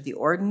violation of the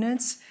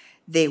ordinance.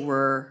 They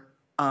were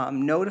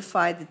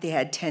notified that they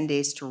had 10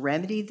 days to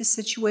remedy the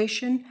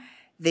situation.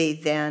 They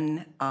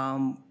then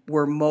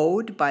were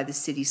mowed by the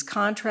city's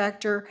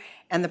contractor,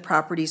 and the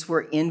properties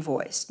were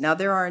invoiced. Now,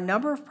 there are a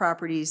number of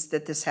properties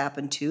that this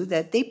happened to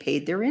that they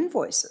paid their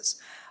invoices.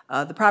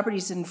 The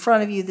properties in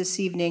front of you this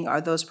evening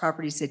are those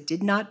properties that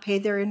did not pay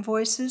their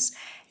invoices,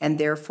 and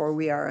therefore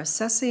we are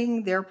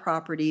assessing their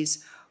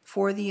properties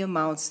for the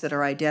amounts that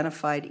are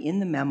identified in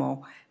the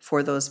memo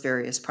for those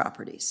various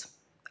properties.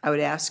 I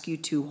would ask you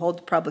to hold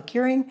the public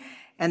hearing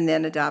and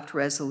then adopt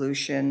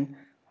Resolution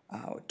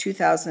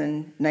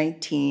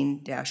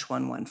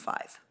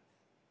 2019-115.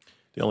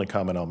 The only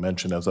comment I'll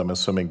mention is I'm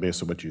assuming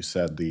based on what you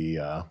said,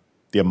 the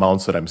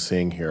amounts that I'm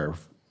seeing here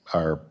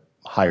are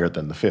higher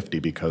than the 50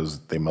 because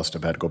they must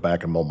have had to go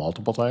back and mow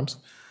multiple times?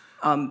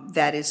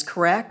 That is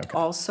correct.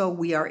 Also,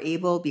 we are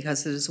able,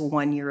 because it is a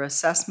one-year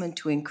assessment,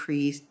 to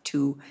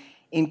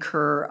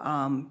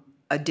incur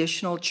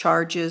additional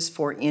charges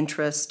for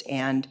interest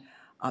and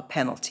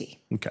penalty.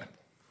 Okay,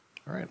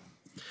 all right.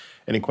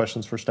 Any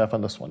questions for Steph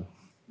on this one?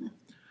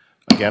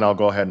 Again, I'll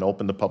go ahead and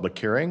open the public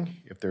hearing.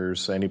 If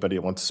there's anybody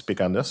that wants to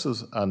speak on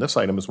this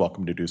item is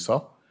welcome to do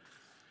so.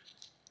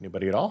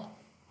 Anybody at all?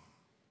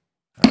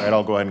 All right,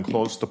 I'll go ahead and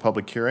close the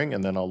public hearing,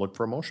 and then I'll look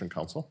for a motion,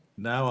 council.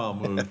 Now I'll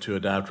move to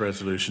adopt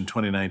Resolution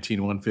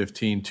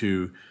 2019-115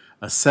 to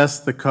assess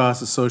the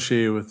costs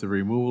associated with the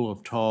removal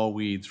of tall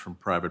weeds from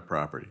private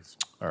properties.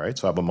 All right,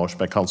 so I have a motion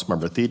by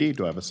Councilmember Thiede.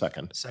 Do I have a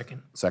second?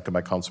 Second. Second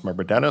by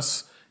Councilmember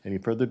Dennis. Any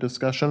further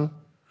discussion?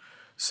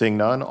 Seeing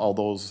none, all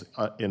those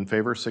in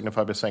favor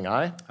signify by saying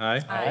aye.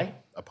 Aye. Aye.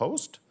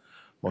 Opposed?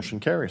 Motion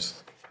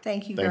carries.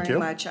 Thank you Thank very you.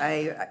 much.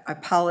 I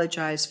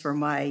apologize for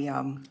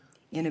my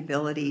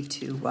inability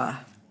to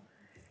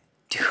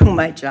do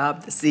my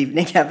job this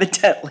evening,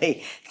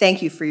 evidently.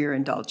 Thank you for your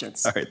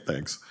indulgence. All right,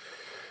 thanks.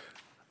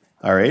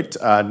 All right,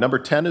 number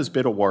 10 is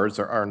bid awards.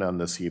 There are none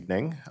this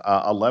evening.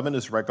 11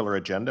 is regular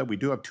agenda. We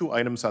do have two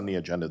items on the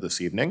agenda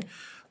this evening.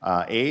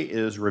 A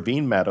is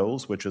Ravine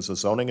Meadows, which is a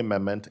zoning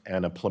amendment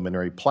and a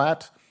preliminary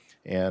plat.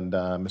 And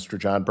Mr.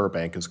 John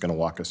Burbank is going to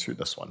walk us through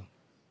this one.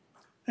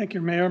 Thank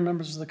you, Mayor,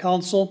 members of the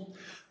council.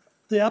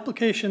 The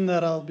application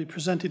that I'll be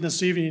presenting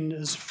this evening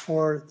is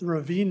for the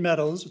Ravine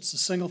Meadows. It's a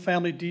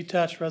single-family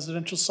detached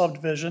residential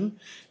subdivision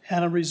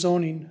and a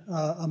rezoning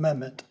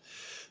amendment.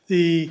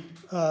 The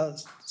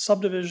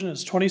subdivision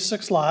is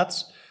 26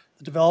 lots.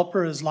 The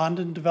developer is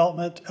London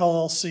Development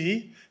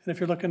LLC. And if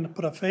you're looking to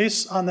put a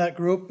face on that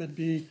group, it'd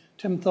be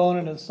Tim Thone,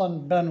 and his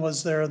son Ben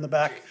was there in the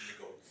back.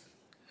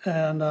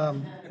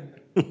 And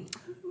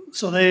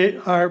so they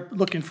are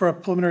looking for a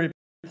preliminary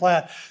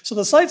plat. So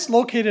the site's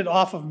located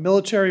off of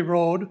Military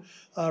Road,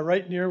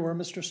 right near where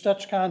Mr.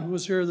 Stetchcon, who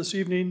was here this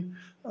evening,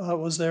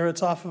 was there.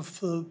 It's off of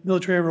the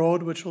Military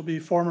Road, which will be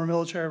former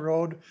Military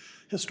Road,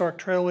 historic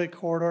trailway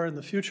corridor in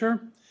the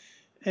future.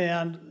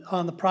 And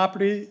on the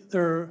property,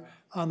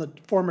 on the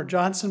former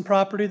Johnson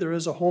property, there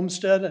is a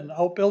homestead and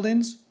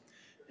outbuildings.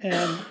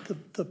 And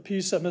the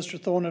piece that Mr.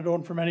 Thone had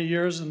owned for many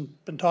years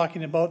and been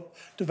talking about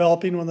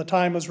developing when the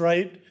time was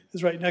right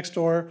is right next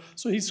door.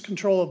 So he's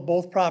control of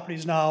both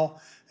properties now,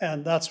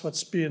 and that's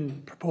what's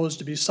being proposed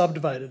to be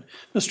subdivided.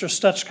 Mr.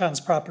 Stetchcon's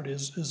property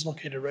is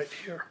located right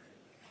here.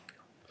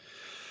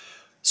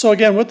 So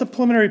again, with the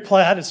preliminary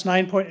plat, it's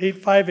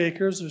 9.85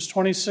 acres. There's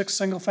 26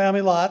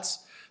 single-family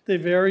lots. They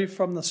vary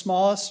from the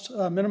smallest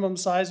minimum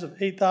size of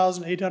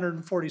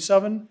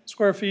 8,847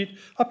 square feet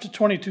up to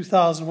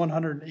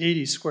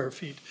 22,180 square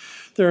feet.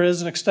 There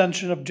is an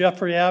extension of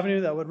Jeffrey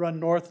Avenue that would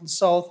run north and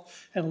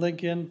south and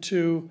link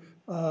into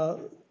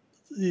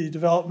the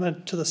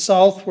development to the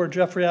south, where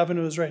Jeffrey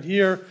Avenue is right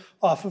here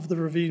off of the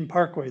Ravine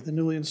Parkway, the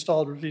newly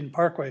installed Ravine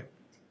Parkway.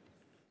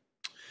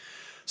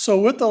 So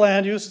with the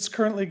land use, it's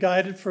currently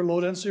guided for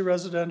low-density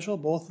residential,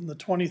 both in the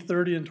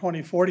 2030 and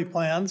 2040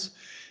 plans,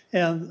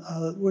 and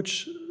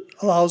which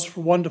allows for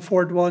 1 to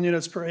 4 dwelling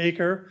units per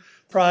acre.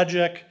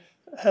 Project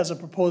has a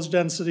proposed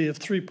density of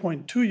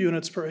 3.2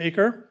 units per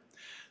acre.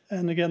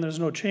 And again, there's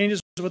no changes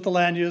with the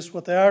land use.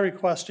 What they are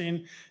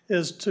requesting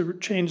is to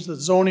change the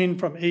zoning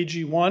from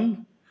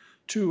AG1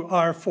 to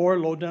R4,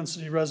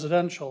 low-density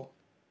residential.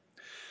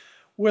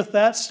 With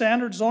that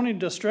standard zoning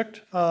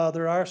district,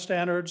 there are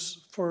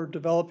standards for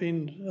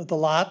developing the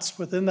lots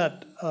within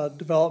that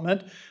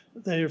development.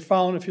 They are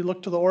found, if you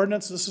look to the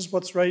ordinance, this is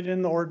what's right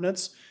in the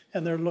ordinance,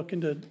 and they're looking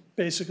to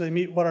basically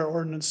meet what our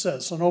ordinance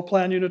says. So no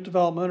plan unit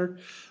development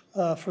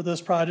for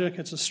this project.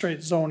 It's a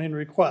straight zoning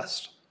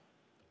request.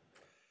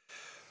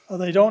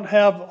 They don't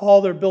have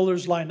all their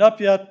builders lined up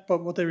yet,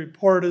 but what they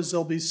report is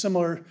there'll be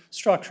similar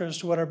structures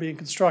to what are being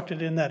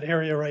constructed in that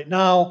area right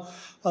now.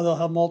 They'll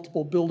have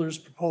multiple builders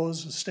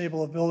proposed, a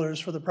stable of builders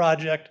for the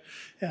project,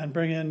 and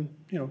bring in,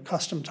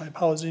 custom type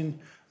housing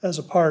as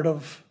a part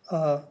of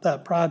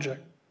that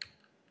project.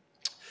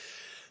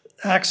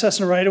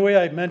 Access and right-of-way,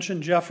 I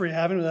mentioned Jeffrey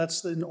Avenue,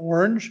 that's in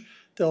orange.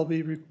 They'll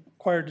be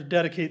required to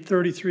dedicate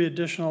 33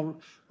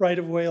 additional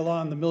right-of-way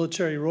along the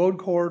Military Road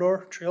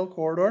corridor, trail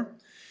corridor.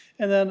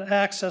 And then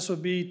access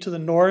would be to the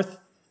north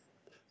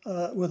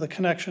with a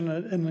connection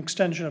and an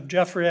extension of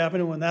Jeffrey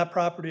Avenue when that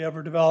property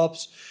ever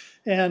develops,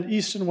 and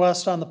east and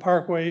west on the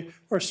Parkway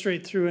or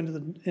straight through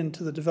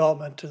into the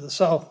development to the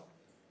south.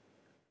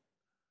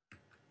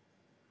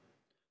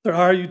 There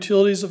are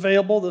utilities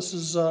available. This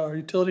is our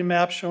utility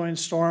map showing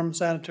storm,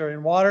 sanitary,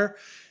 and water.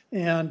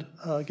 And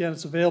again,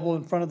 it's available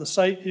in front of the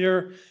site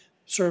here,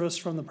 service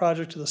from the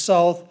project to the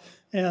south,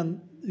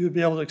 and you would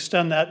be able to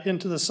extend that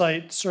into the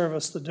site,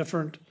 service the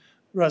different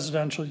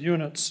residential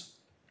units.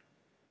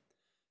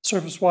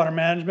 Surface water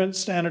management,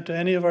 standard to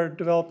any of our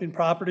developing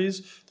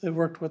properties. They've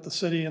worked with the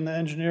city and the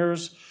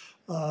engineers,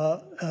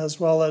 as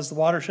well as the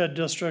watershed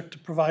district, to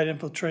provide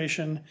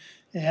infiltration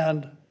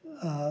and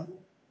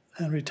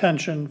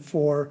retention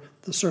for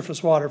the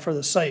surface water for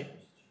the site.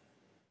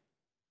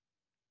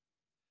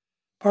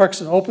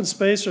 Parks and open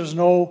space, there's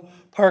no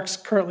parks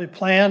currently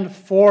planned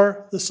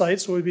for the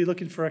site, so we'd be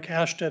looking for a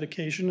cash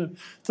dedication of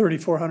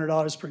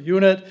 $3,400 per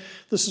unit.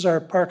 This is our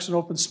parks and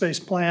open space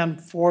plan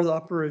for the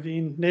Upper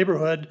Ravine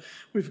neighborhood.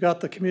 We've got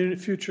the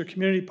future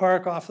community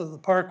park off of the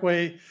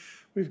Parkway.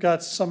 We've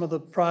got some of the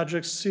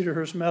projects,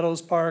 Cedarhurst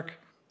Meadows Park,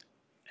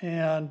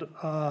 and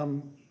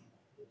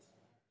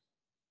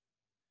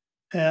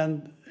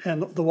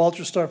the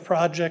Walterstorff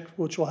project,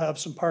 which will have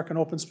some park and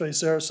open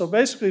space there. So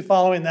basically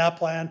following that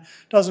plan,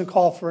 doesn't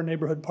call for a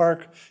neighborhood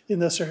park in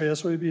this area,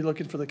 so we'd be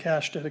looking for the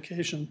cash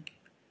dedication.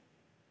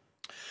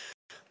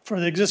 For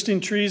the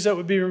existing trees that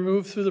would be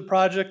removed through the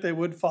project, they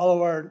would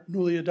follow our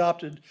newly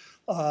adopted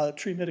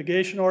tree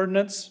mitigation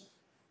ordinance.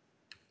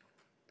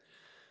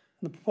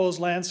 The proposed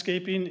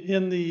landscaping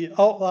in the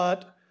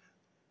outlot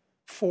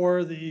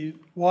for the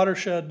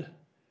watershed,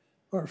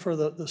 or for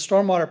the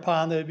stormwater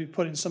pond, they'd be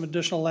putting some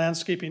additional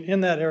landscaping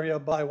in that area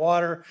by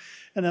water,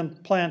 and then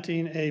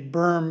planting a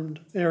bermed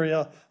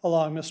area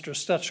along Mr.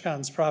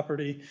 Stechkan's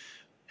property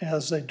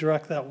as they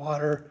direct that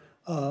water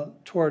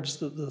towards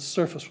the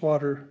surface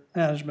water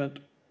management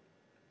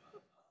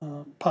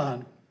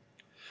pond.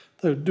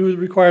 They do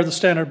require the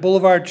standard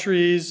boulevard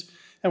trees,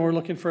 and we're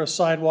looking for a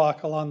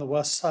sidewalk along the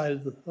west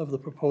side of the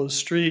proposed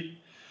street.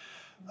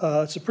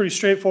 It's a pretty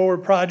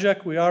straightforward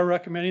project. We are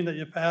recommending that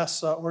you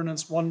pass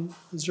Ordinance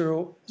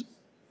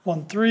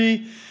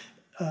 1013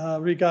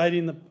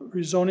 regarding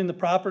rezoning the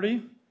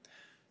property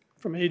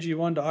from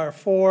AG1 to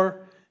R4,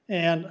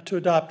 and to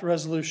adopt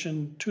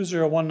Resolution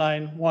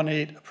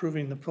 201918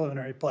 approving the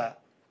preliminary plat.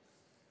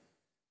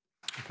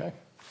 Okay.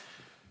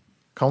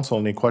 Council,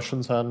 any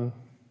questions on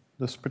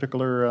this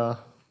particular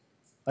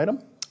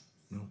item?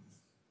 No.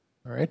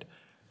 All right.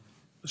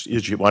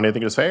 Did you want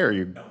anything to say, or are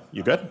you good? Yeah.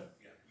 You got any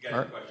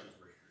questions?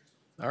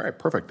 All right,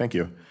 perfect, thank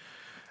you.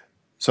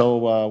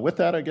 So with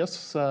that, I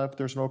guess if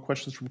there's no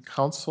questions from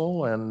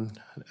council and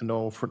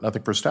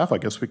nothing for staff, I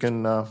guess we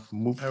can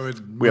move.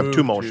 We have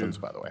two motions,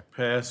 by the way.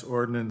 Pass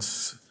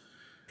ordinance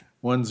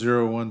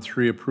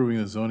 1013 approving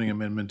the zoning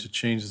amendment to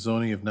change the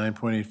zoning of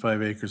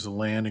 9.85 acres of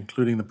land,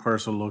 including the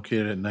parcel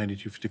located at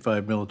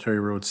 9255 Military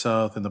Road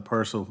South and the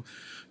parcel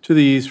to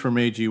the east from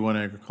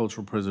AG1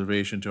 Agricultural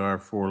Preservation to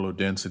R4 Low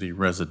Density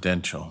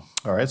Residential.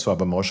 All right, so I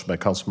have a motion by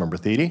Councilmember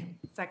Thiede.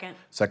 Second.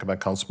 Second by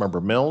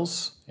Councilmember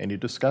Mills. Any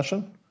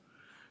discussion?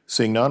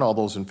 Seeing none, all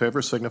those in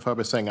favor signify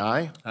by saying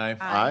aye. Aye.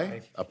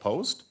 Aye.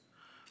 Opposed?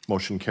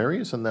 Motion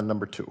carries. And then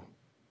number two.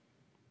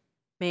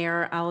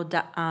 Mayor, I'll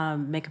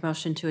make a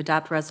motion to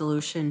adopt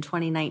Resolution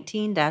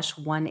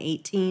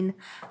 2019-118,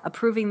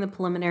 approving the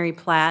preliminary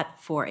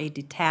plat for a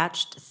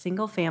detached,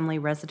 single-family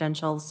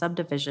residential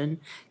subdivision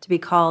to be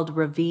called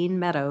Ravine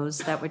Meadows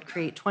that would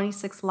create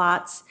 26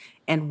 lots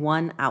and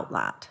 1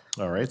 outlot.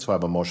 All right, so I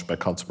have a motion by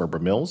Councilmember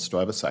Mills. Do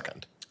I have a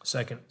second?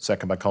 Second.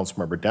 Second by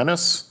Councilmember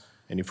Dennis.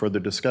 Any further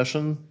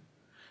discussion?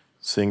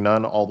 Seeing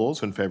none, all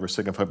those in favor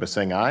signify by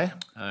saying aye.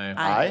 Aye.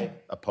 Aye.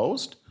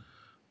 Opposed?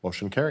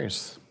 Motion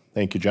carries.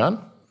 Thank you,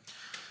 John.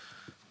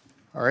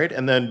 All right,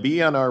 and then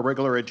B on our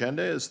regular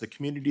agenda is the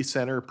Community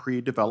Center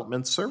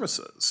Pre-Development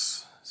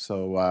Services.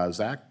 So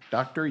Zach,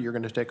 Doctor, you're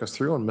going to take us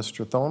through, and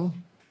Mr.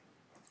 Thone,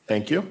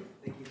 thank you.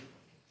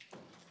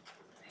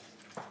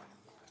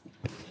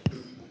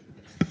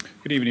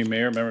 Good evening,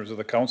 Mayor, members of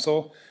the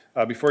council.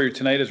 Before you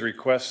tonight is a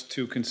request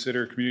to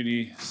consider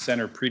Community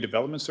Center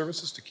Pre-Development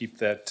Services to keep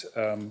that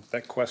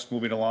quest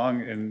moving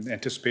along in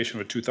anticipation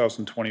of a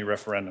 2020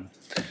 referendum.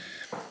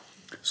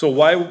 So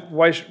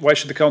why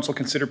should the council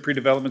consider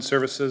pre-development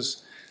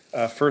services?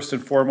 First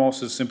and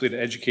foremost is simply to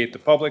educate the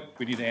public.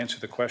 We need to answer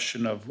the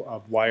question of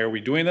why are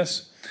we doing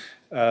this?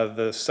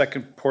 The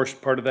second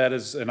part of that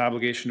is an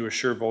obligation to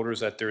assure voters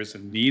that there is a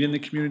need in the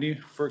community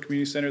for a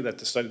community center, that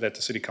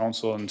the city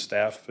council and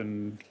staff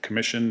and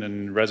commission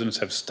and residents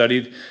have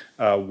studied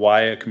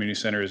why a community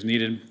center is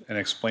needed, and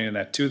explaining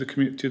that to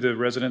the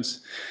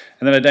residents.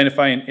 And then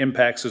identifying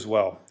impacts as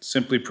well.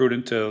 Simply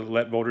prudent to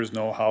let voters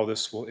know how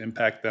this will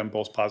impact them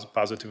both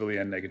positively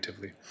and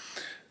negatively,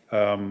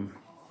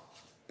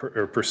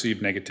 or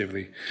perceived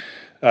negatively.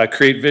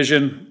 Create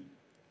vision,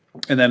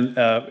 and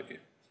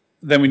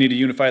then we need to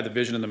unify the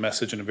vision and the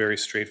message in a very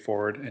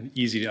straightforward and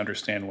easy to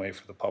understand way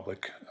for the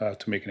public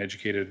to make an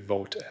educated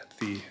vote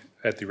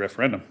at the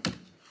referendum.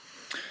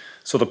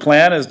 So the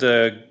plan is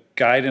to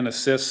guide and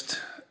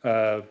assist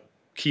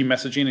key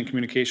messaging and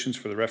communications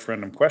for the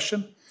referendum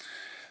question.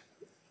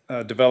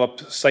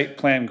 Develop site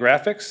plan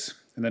graphics,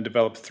 and then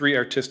develop 3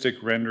 artistic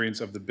renderings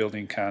of the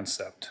building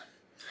concept.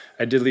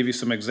 I did leave you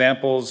some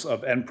examples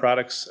of end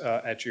products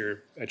at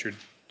your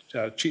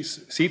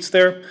seats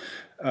there.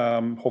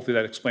 Hopefully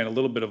that explained a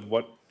little bit of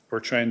what we're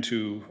trying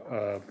to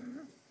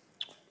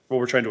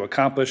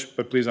accomplish,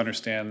 but please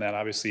understand that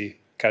obviously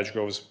Cottage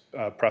Grove's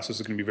process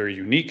is going to be very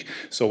unique.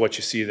 So what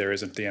you see there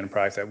isn't the end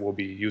product that we'll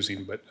be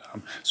using. But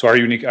so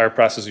our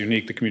process is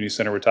unique. The community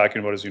center we're talking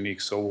about is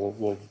unique. So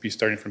we'll be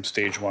starting from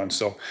stage one.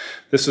 So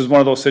this is one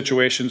of those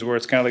situations where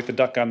it's kind of like the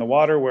duck on the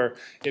water, where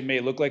it may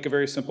look like a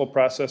very simple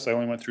process. I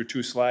only went through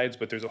 2 slides,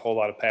 but there's a whole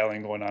lot of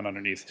paddling going on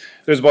underneath.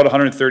 There's about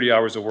 130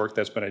 hours of work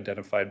that's been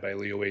identified by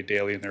Leo A.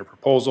 Daly in their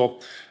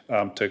proposal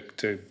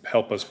to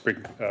help us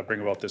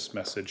bring about this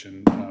message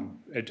and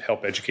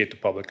help educate the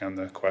public on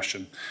the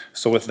question.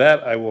 So with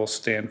that, I will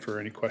stand for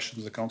any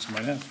questions the council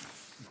might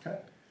have. Okay.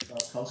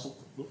 Council.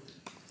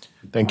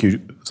 Thank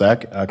you,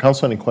 Zach.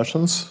 Council, any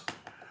questions?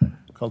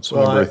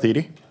 Councilmember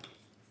Thiede?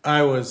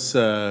 I was,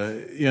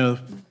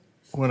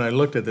 when I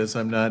looked at this,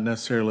 I'm not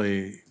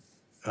necessarily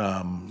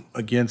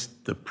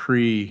against the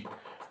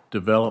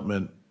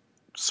pre-development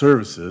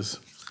services.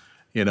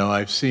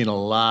 I've seen a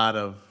lot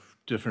of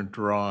different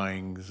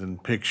drawings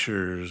and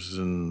pictures,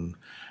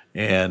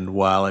 and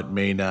while it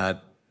may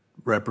not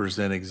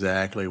represent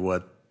exactly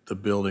what the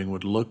building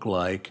would look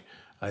like,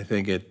 I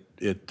think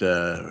it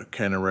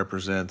kind of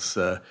represents,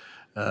 kind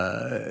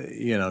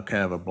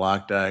of a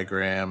block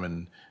diagram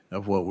and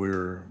of what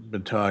we've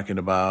been talking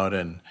about,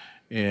 and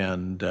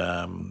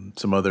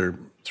some other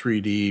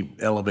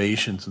 3D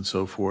elevations and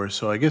so forth.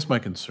 So I guess my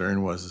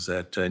concern was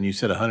that, and you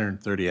said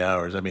 130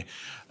 hours. I mean,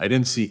 I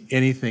didn't see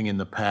anything in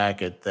the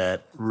packet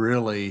that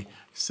really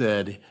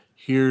said,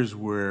 here's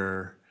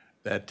where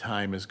that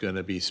time is going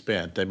to be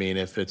spent. I mean,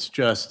 if it's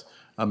just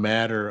a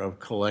matter of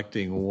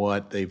collecting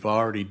what they've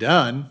already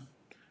done,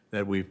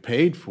 that we've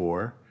paid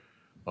for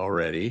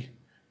already,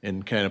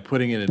 and kind of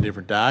putting in a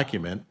different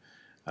document,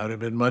 I would have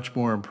been much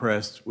more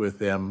impressed with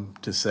them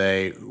to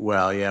say,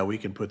 well, yeah, we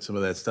can put some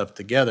of that stuff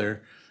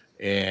together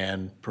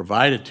and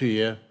provide it to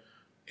you.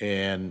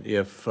 And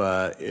if,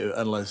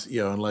 unless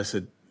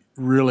it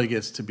really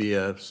gets to be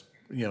a,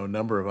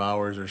 number of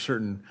hours or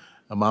certain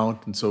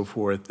amount and so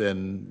forth,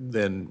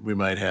 then we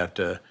might have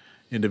to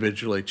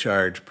individually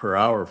charge per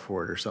hour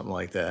for it or something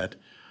like that.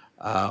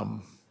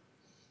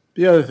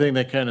 The other thing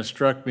that kind of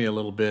struck me a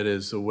little bit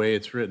is the way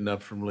it's written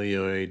up from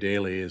Leo A.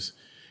 Daly is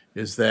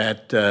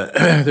that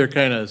they're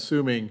kind of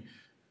assuming,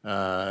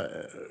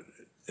 at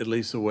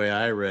least the way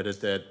I read it,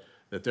 that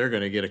they're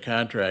going to get a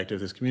contract. If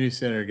this community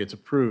center gets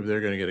approved,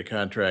 they're going to get a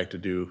contract to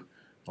do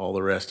all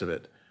the rest of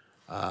it.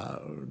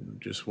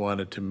 Just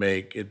wanted to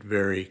make it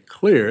very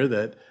clear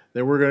that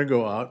we're going to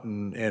go out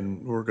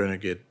and we're going to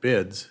get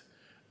bids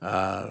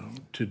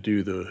to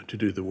do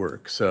the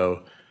work.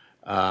 So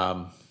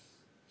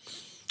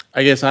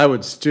I guess I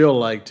would still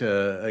like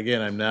to,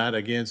 again, I'm not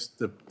against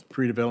the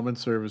pre-development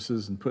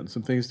services and putting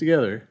some things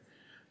together.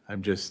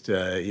 I'm just,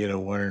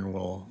 wondering,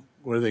 well,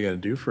 what are they going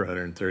to do for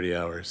 130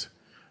 hours?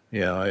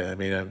 I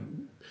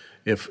mean,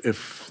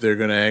 if they're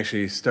going to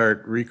actually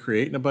start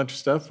recreating a bunch of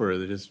stuff, or are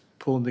they just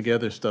pulling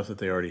together stuff that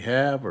they already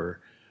have, or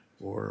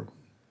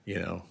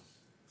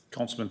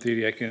Councilman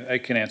Thiede, I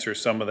can answer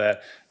some of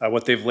that.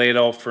 What they've laid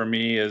out for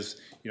me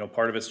is,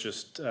 part of it's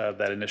just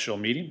that initial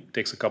meeting. It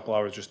takes a couple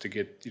hours just to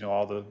get,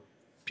 all the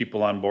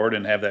people on board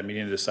and have that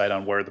meeting to decide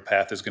on where the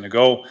path is going to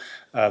go.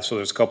 So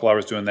there's a couple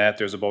hours doing that.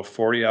 There's about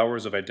 40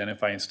 hours of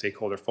identifying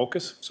stakeholder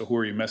focus. So who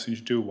are you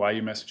messaging to? Why are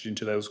you messaging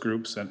to those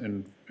groups,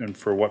 and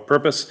for what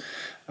purpose?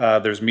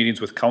 There's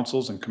meetings with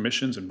councils and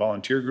commissions and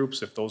volunteer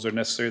groups. If those are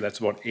necessary, that's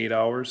about 8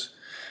 hours.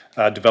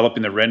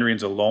 Developing the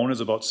renderings alone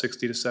is about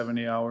 60 to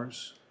 70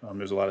 hours.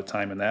 There's a lot of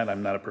time in that.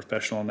 I'm not a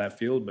professional in that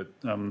field, but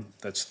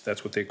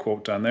that's what they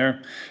quote on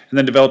there. And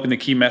then developing the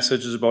key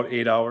message is about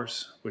 8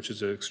 hours, which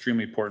is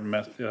extremely important.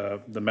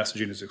 The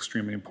messaging is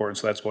extremely important,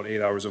 so that's about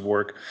 8 hours of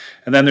work.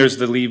 And then there's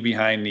the leave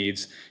behind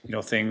needs,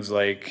 things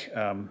like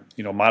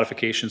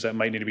modifications that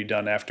might need to be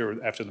done after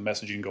the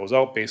messaging goes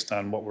out based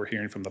on what we're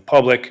hearing from the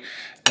public,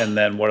 and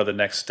then what are the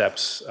next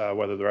steps,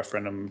 whether the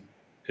referendum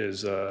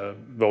is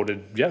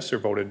voted yes or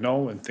voted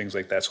no, and things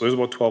like that. So there's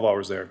about 12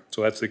 hours there.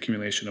 So that's the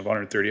accumulation of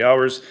 130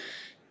 hours.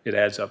 It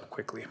adds up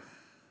quickly.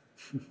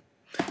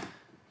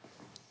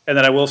 And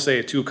then I will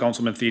say too,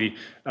 Councilman Thiede,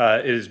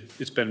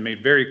 it's been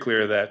made very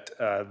clear that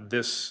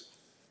this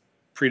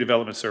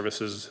pre-development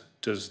services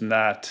does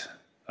not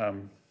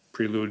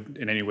prelude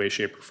in any way,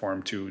 shape, or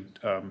form to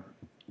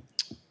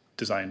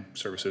design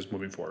services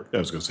moving forward. I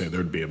was going to say,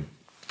 there'd be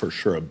for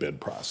sure a bid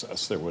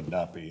process. There would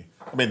not be,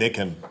 I mean, they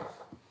can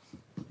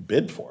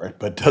bid for it,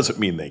 but doesn't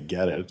mean they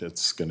get it.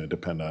 It's going to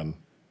depend on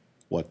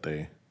what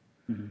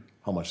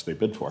how much they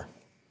bid for.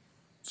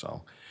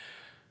 So,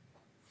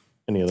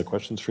 any other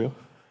questions for you?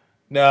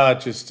 No, it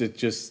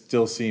just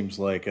still seems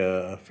like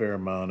a fair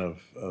amount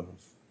of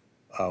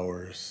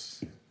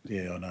hours,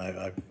 and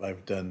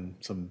I've done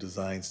some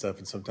design stuff,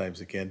 and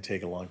sometimes it can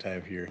take a long time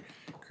if you're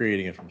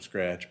creating it from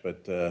scratch,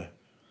 but,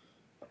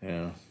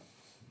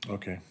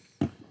 okay.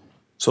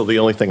 So the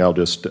only thing I'll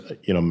just,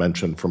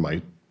 mention for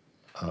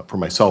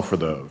myself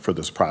for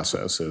this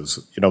process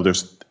is,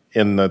 there's,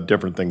 in the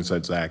different things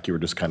that Zach, you were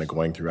just kind of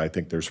going through, I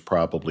think there's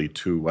probably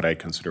two what I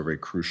consider very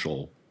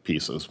crucial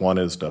pieces. One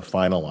is to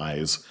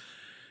finalize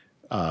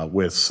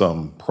with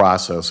some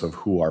process of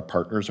who our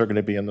partners are going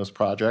to be in this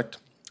project,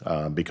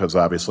 because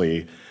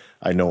obviously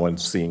I know in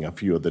seeing a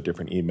few of the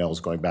different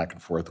emails going back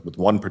and forth with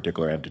one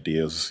particular entity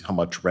is how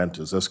much rent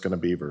is this going to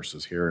be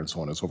versus here and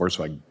so on and so forth.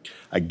 So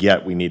I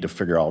get we need to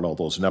figure out all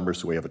those numbers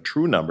so we have a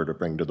true number to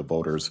bring to the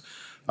voters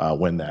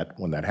when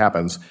that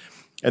happens.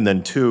 And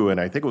then two, and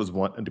I think it was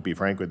one, to be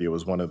frank with you, it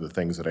was one of the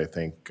things that I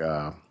think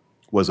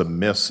was a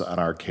miss on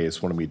our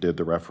case when we did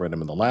the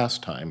referendum in the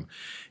last time,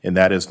 and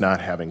that is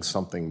not having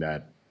something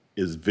that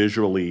is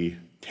visually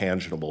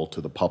tangible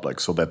to the public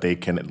so that they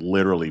can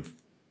literally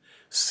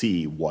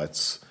see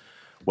what's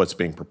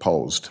being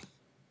proposed.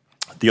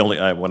 The only,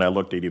 when I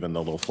looked at even the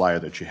little flyer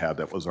that you had,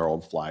 that was our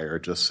old flyer,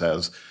 it just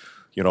says,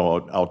 you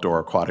know, outdoor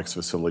aquatics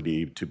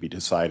facility to be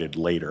decided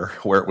later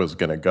where it was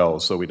gonna go.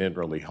 So we didn't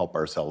really help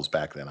ourselves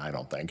back then, I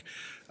don't think,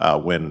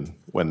 when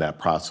that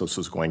process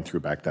was going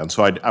through back then.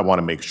 So I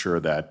wanna make sure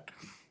that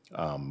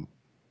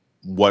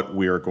what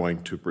we are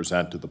going to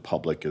present to the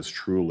public is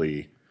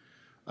truly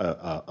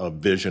a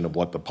vision of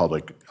what the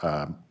public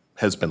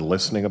has been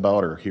listening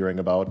about or hearing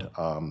about.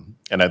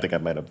 And I think I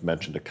might have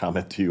mentioned a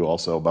comment to you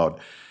also about,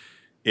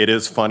 it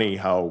is funny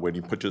how when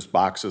you put just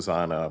boxes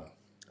on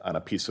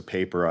a piece of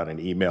paper, on an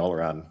email,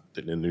 or on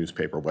the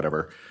newspaper,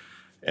 whatever,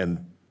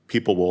 and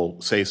people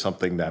will say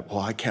something that, well,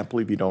 I can't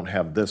believe you don't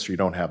have this or you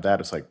don't have that.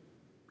 It's like,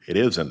 it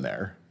is in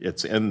there.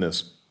 It's in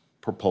this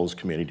proposed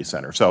community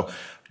center. So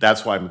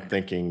that's why I'm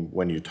thinking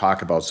when you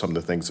talk about some of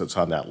the things that's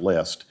on that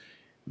list,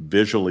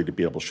 visually to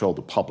be able to show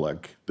the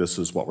public, this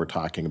is what we're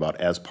talking about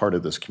as part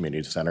of this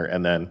community center.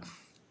 And then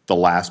the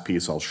last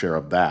piece I'll share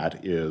of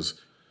that is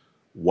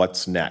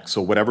what's next.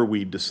 So whatever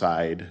we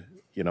decide,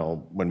 you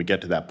know, when we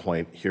get to that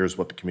point, here's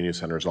what the community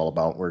center is all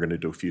about. We're gonna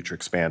do future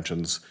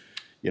expansions,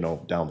 you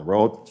know, down the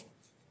road.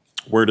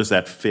 Where does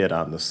that fit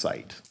on the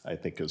site? I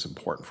think is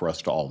important for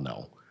us to all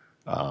know.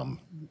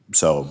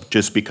 So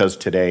just because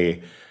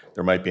today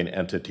there might be an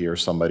entity or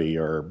somebody,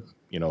 or,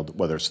 you know,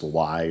 whether it's the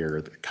Y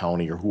or the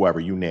county or whoever,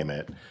 you name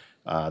it,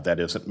 that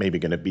isn't maybe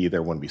gonna be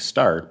there when we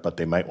start, but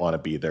they might wanna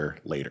be there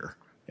later.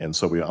 And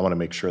so I wanna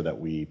make sure that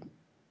we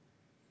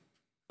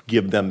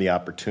give them the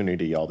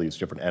opportunity, all these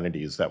different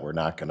entities, that we're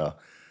not gonna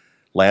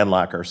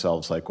landlock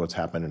ourselves like what's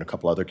happened in a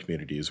couple other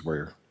communities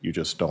where you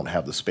just don't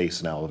have the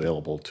space now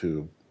available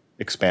to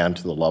expand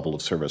to the level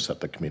of service that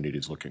the community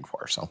is looking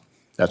for. So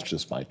that's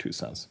just my 2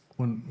 cents.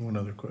 One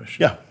other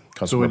question. Yeah.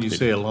 So when you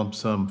say a lump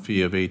sum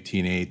fee of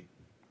 18.8,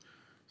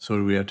 so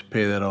do we have to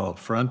pay that all up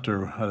front,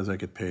 or how does that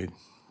get paid?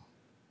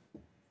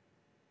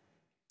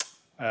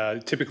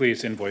 Typically,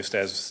 it's invoiced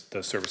as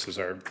the services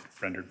are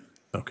rendered.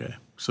 Okay,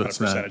 so On a it's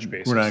not, percentage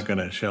basis. we're not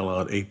gonna shell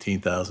out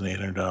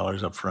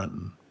 $18,800 up front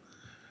and,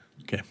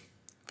 okay,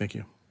 thank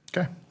you.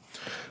 Okay.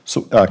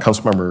 So,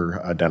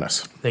 Councilmember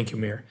Dennis. Thank you,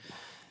 Mayor.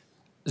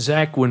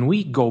 Zach, when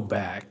we go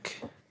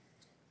back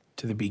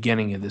to the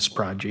beginning of this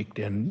project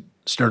and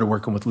started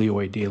working with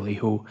Leroy Daly,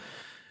 who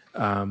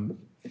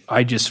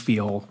I just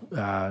feel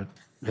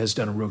has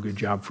done a real good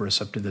job for us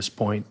up to this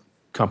point,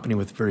 company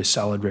with a very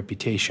solid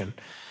reputation.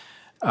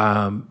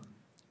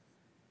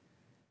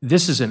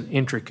 This is an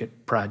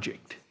intricate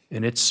project,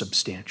 and it's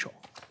substantial.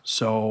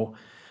 So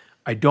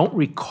I don't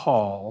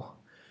recall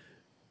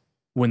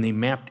when they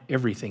mapped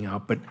everything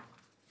out, but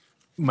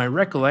my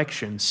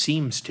recollection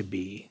seems to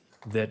be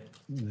that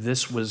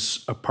this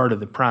was a part of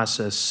the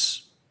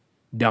process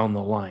down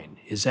the line.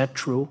 Is that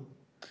true?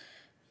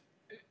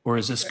 Or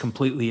is this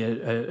completely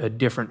a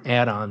different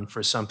add-on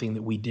for something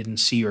that we didn't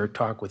see or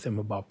talk with him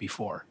about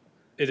before?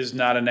 It is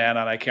not an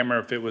add-on. I can't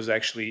remember if it was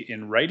actually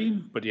in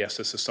writing, but yes,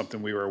 this is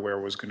something we were aware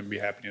was going to be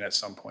happening at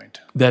some point.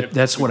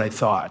 That's what I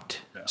thought.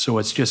 So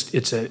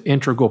it's an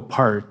integral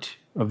part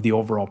of the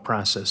overall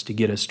process to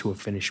get us to a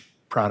finished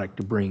product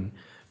to bring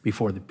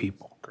before the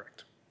people.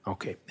 Correct.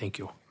 Okay, thank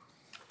you.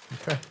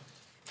 Okay.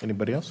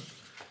 Anybody else?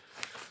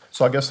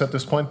 So I guess at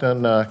this point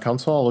then,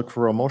 Council, I'll look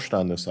for a motion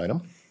on this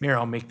item. Mayor,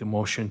 I'll make the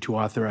motion to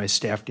authorize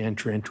staff to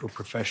enter into a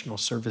professional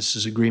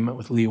services agreement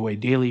with Leroy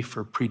Daly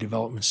for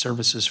pre-development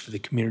services for the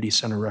community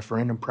center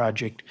referendum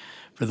project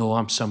for the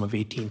lump sum of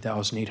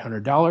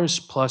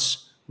 $18,800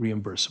 plus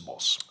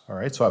reimbursables. All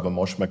right, so I have a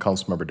motion by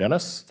Councilmember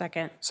Dennis.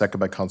 Second. Second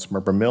by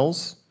Councilmember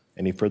Mills.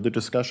 Any further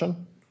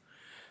discussion?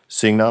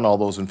 Seeing none, all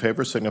those in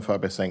favor signify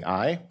by saying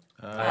aye.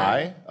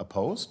 Aye.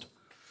 Opposed?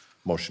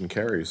 Motion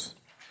carries.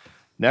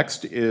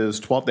 Next is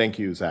 12, thank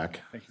you, Zach.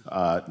 Thank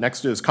you.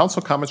 Next is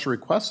council comments or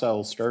requests.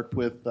 I'll start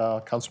with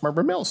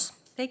Councilmember Mills.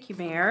 Thank you,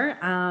 Mayor.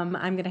 I'm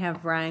going to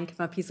have Ryan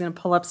come up. He's going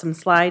to pull up some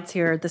slides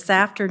here. This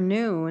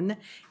afternoon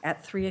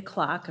at 3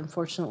 o'clock,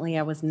 unfortunately,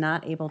 I was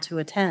not able to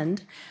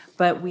attend,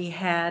 but we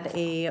had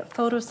a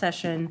photo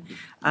session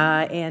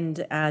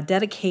and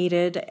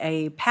dedicated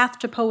a Path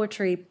to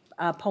Poetry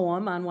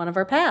poem on one of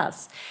our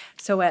paths.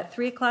 So at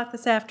 3 o'clock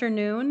this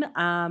afternoon,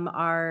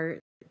 our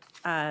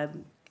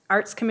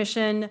Arts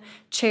Commission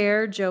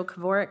Chair, Joe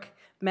Kavorik,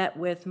 met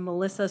with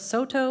Melissa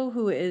Soto,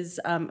 who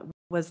is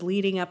was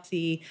leading up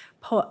the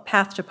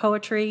Path to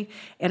Poetry,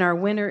 and our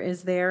winner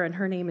is there, and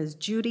her name is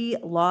Judy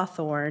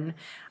Lawthorne,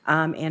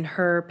 and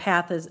her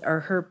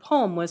her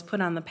poem was put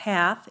on the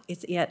path.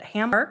 It's at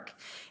Ham Park.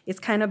 It's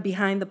kind of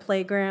behind the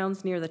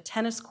playgrounds near the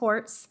tennis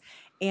courts,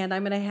 and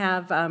I'm going to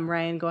have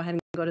Ryan go ahead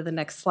and go to the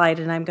next slide,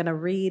 and I'm going to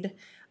read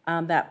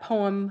that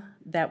poem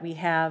that we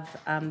have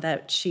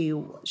that she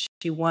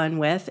won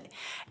with.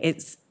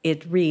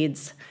 It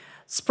reads,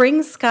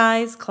 "Spring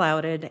skies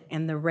clouded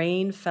and the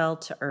rain fell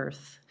to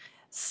earth.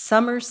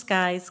 Summer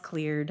skies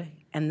cleared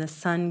and the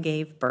sun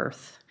gave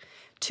birth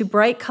to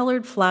bright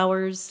colored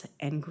flowers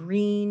and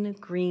green,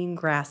 green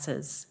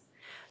grasses.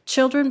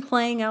 Children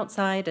playing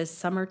outside as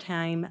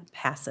summertime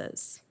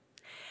passes.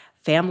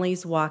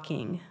 Families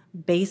walking,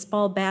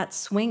 baseball bats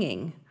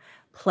swinging,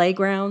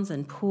 playgrounds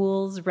and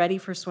pools ready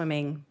for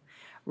swimming,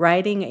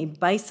 riding a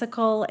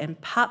bicycle and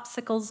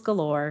popsicles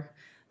galore,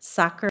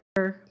 soccer,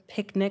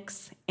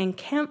 picnics, and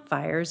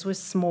campfires with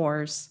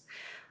s'mores.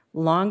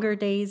 Longer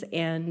days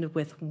end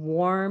with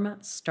warm,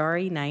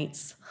 starry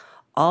nights,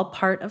 all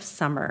part of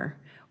summer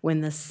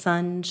when the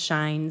sun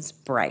shines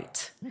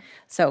bright."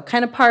 So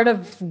kind of part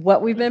of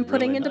what we've been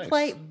putting really into nice.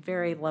 play.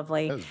 Very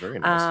lovely. That is very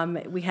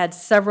nice. We had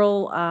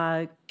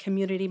several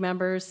community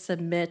members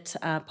submit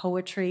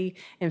poetry.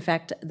 In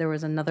fact, there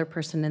was another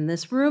person in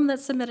this room that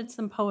submitted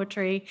some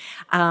poetry.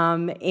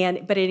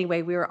 But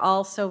anyway, we were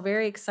all so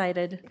very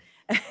excited.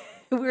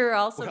 We were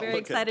also very look at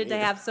excited to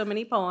me. have so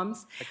many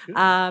poems,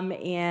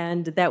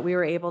 and that we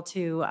were able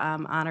to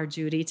honor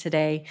Judy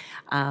today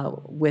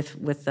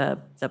with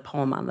the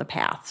poem on the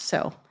path.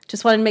 So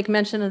just wanted to make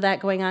mention of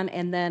that going on.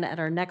 And then at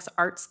our next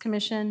Arts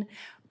Commission,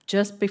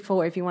 just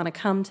before, if you want to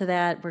come to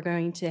that, we're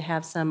going to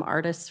have some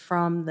artists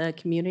from the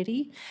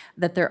community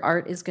that their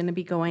art is going to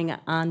be going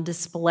on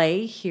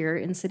display here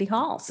in City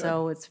Hall.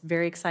 So it's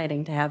very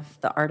exciting to have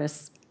the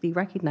artists be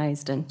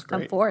recognized and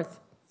come great. forth.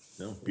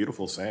 No,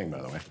 beautiful saying,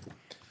 by the way.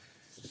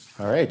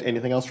 All right,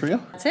 anything else for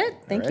you? That's it.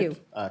 Thank you.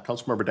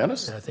 Councilmember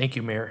Dennis? Thank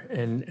you, Mayor.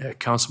 And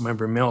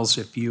Councilmember Mills,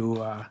 if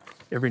you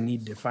ever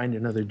need to find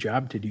another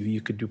job to do,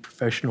 you could do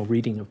professional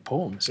reading of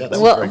poems. Yeah, that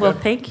was very Well,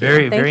 good. thank you.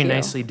 Very, Thank very you.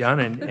 nicely done,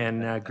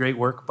 and great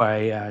work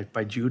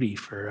by Judy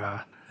for,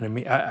 I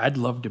mean, I'd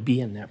love to be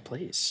in that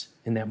place,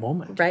 in that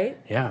moment. Right?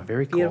 Yeah,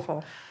 very cool.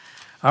 Beautiful.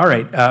 All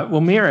right,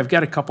 well, Mayor, I've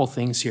got a couple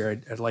things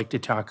here I'd like to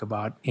talk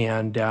about,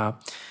 and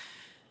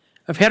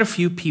I've had a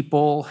few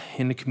people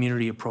in the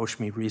community approach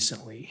me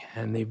recently,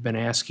 and they've been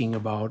asking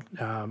about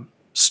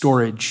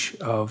storage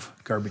of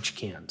garbage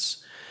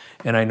cans.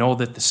 And I know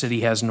that the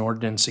city has an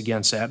ordinance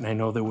against that, and I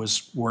know there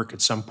was work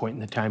at some point in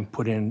the time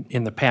put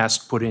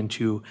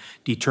into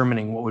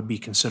determining what would be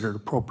considered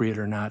appropriate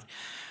or not.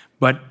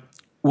 But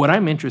what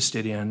I'm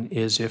interested in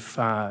is if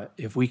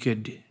we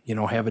could,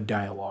 have a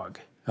dialogue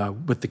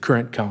with the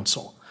current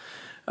council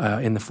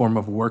in the form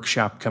of a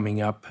workshop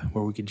coming up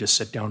where we could just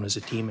sit down as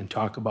a team and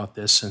talk about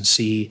this and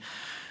see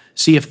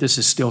if this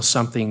is still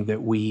something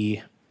that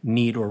we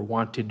need or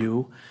want to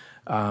do.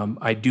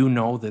 I do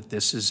know that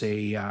this is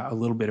a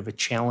little bit of a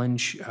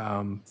challenge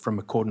from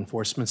a code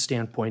enforcement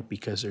standpoint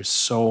because there's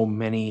so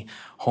many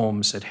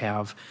homes that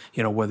have,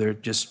 whether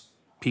just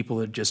people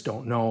that just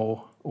don't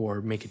know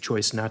or make a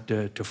choice not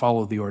to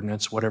follow the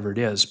ordinance, whatever it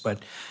is. But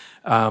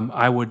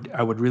I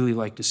would really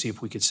like to see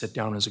if we could sit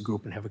down as a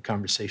group and have a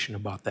conversation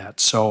about that.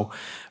 So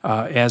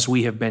as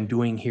we have been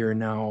doing here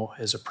now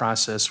as a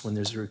process when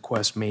there's a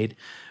request made,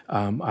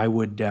 I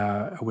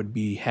would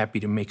be happy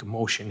to make a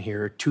motion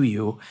here to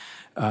you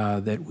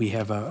that we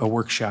have a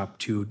workshop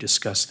to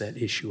discuss that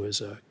issue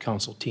as a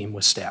council team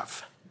with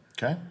staff.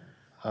 Okay.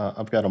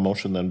 I've got a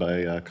motion then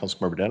by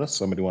Councilmember Dennis.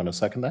 Somebody want to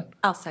second that?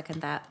 I'll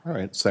second that. All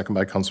right, second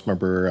by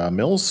Councilmember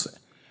Mills.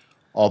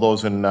 All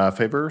those in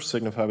favor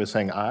signify by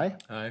saying aye.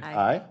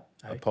 Aye.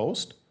 Aye.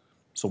 Opposed?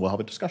 So we'll have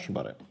a discussion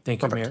about it.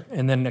 Thank you, Mayor.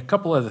 And then a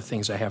couple other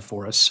things I have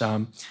for us.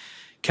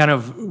 Kind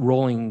of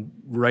rolling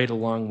right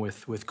along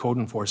with code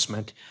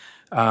enforcement.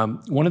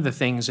 One of the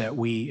things that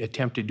we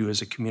attempt to do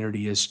as a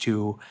community is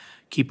to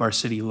keep our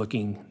city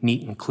looking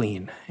neat and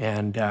clean.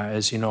 And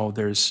as you know,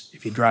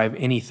 if you drive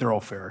any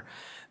thoroughfare,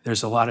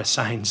 there's a lot of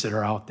signs that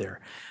are out there.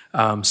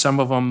 Some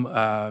of them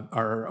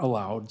are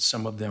allowed,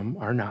 some of them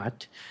are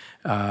not.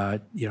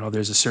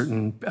 There's a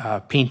certain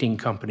painting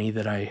company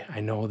that I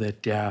know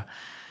that,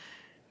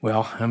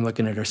 I'm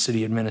looking at our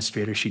city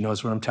administrator, she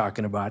knows what I'm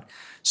talking about.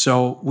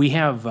 So we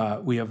have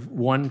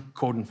one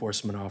code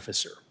enforcement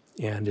officer.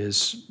 And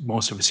as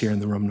most of us here in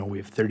the room know, we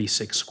have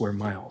 36 square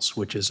miles,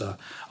 which is a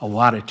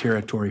lot of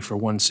territory for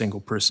one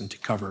single person to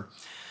cover.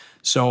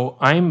 So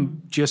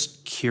I'm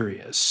just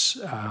curious,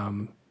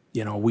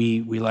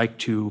 we like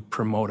to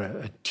promote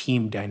a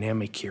team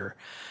dynamic here.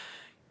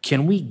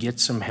 Can we get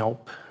some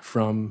help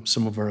from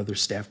some of our other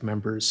staff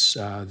members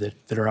that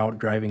are out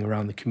driving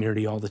around the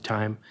community all the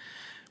time?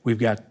 We've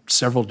got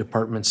several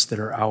departments that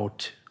are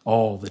out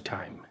all the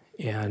time.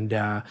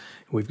 And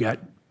we've got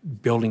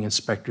building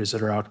inspectors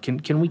that are out.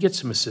 Can we get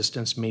some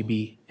assistance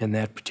maybe in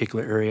that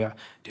particular area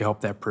to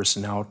help that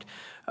person out?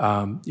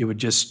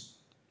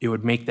 It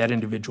would make that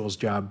individual's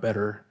job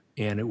better,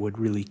 and it would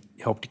really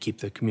help to keep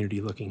the community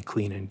looking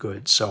clean and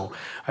good. So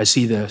I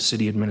see the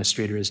city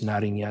administrator is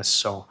nodding yes,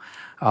 so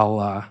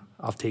I'll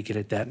take it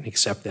at that and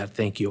accept that.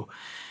 Thank you.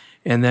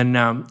 And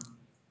then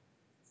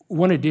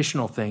one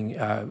additional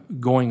thing,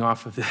 going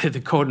off of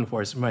the code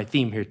enforcement, my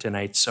theme here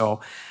tonight.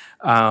 So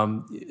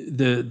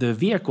The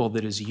vehicle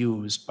that is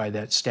used by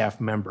that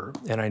staff member,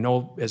 and I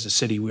know as a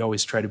city, we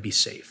always try to be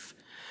safe.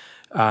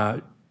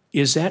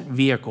 Is that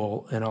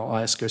vehicle, and I'll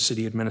ask our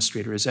city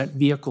administrator, is that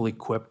vehicle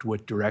equipped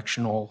with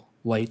directional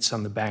lights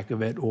on the back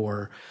of it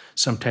or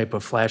some type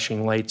of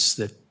flashing lights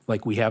that,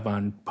 like we have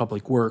on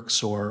public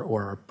works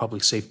or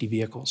public safety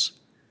vehicles?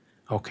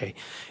 Okay.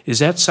 Is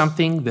that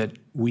something that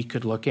we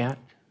could look at?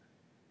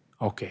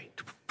 Okay,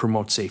 to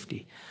promote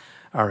safety.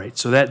 All right,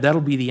 so that'll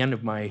be the end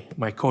of my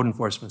code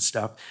enforcement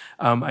stuff.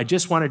 I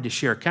just wanted to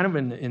share, kind of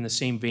in the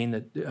same vein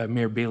that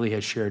Mayor Bailey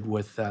has shared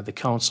with the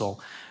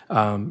council,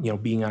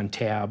 being on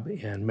tab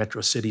and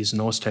metro cities and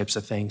those types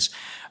of things.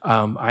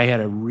 I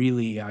had a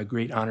really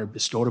great honor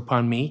bestowed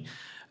upon me.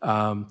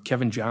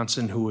 Kevin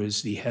Johnson, who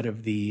is the head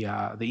of the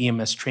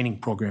EMS training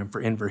program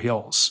for Inver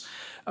Hills,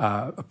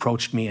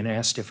 approached me and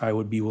asked if I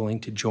would be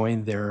willing to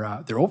join their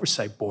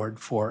oversight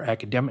board for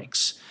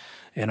academics.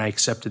 And I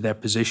accepted that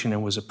position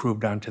and was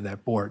approved onto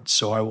that board.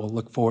 So I will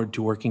look forward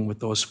to working with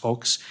those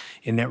folks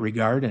in that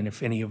regard. And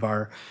if any of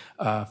our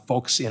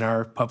folks in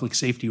our public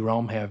safety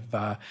realm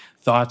have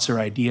thoughts or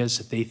ideas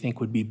that they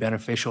think would be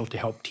beneficial to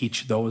help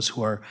teach those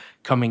who are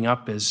coming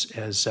up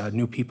as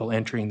new people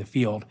entering the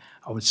field,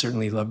 I would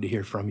certainly love to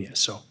hear from you.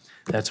 So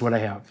that's what I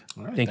have.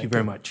 Right, thank you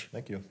very much.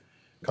 Thank you.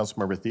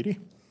 Councilmember Thiede?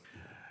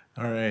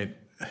 All right,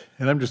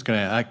 and I'm just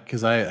gonna,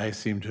 because I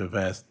seem to have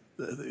asked,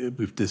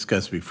 we've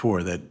discussed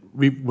before that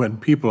when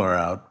people are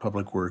out,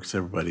 Public Works,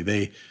 everybody,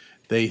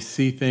 they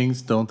see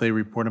things, don't they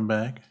report them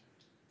back?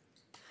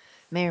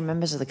 Mayor,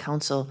 members of the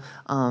council,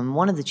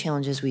 one of the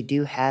challenges we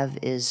do have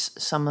is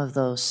some of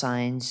those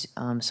signs,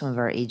 some of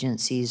our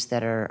agencies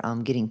that are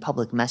getting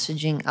public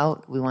messaging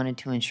out, we wanted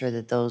to ensure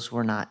that those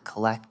were not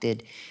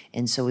collected.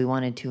 And so we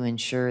wanted to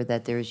ensure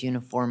that there's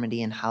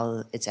uniformity in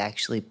how it's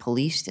actually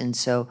policed. And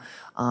so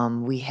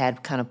we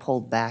had kind of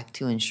pulled back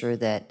to ensure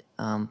that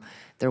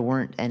there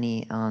weren't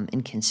any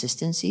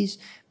inconsistencies,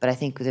 but I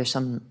think there's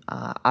some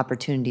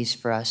opportunities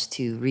for us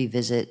to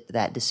revisit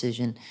that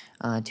decision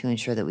to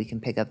ensure that we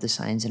can pick up the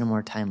signs in a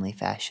more timely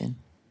fashion.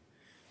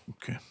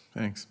 Okay,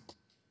 thanks.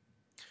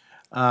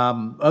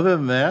 Other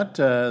than that,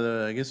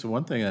 I guess the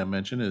one thing I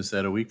mentioned is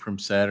that a week from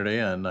Saturday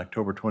on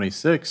October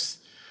 26th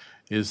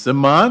is the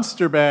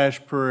Monster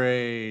Bash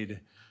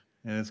Parade.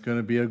 And it's going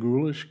to be a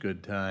ghoulish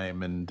good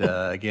time. And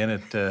again,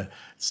 it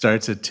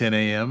starts at 10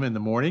 a.m. in the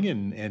morning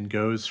and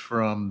goes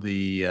from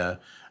the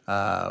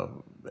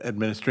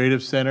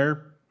administrative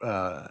center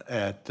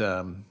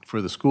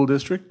for the school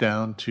district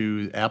down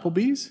to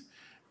Applebee's.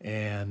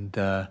 And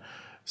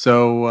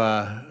so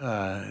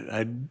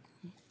I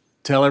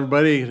tell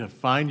everybody to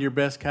find your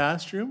best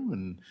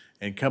costume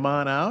and come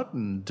on out.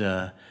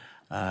 And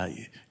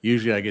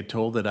usually I get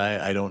told that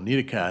I don't need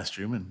a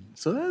costume. And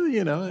so,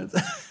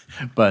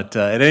 but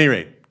at any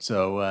rate,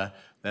 so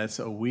that's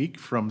a week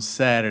from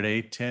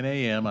Saturday, 10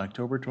 a.m.,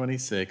 October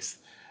 26th.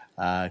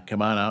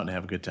 Come on out and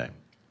have a good time.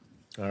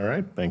 All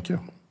right, thank you.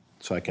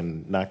 So I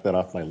can knock that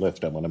off my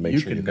list. I want to make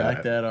sure you got it. You can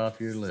knock that off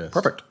your list.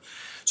 Perfect.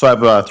 So I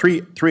have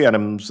three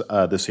items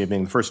this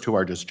evening. The first two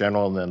are just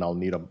general, and then I'll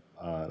need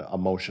a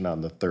motion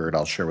on the third.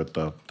 I'll share with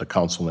the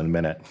council in a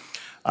minute.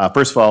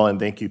 First of all, and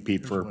thank you,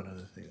 Pete, for... One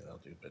other thing that I'll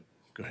do, but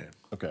go ahead.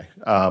 Okay.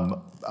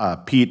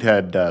 Pete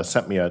had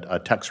sent me a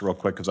text real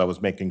quick because I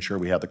was making sure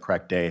we had the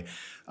correct day.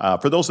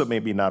 For those that may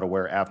be not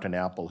aware, Afton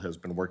Apple has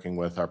been working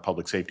with our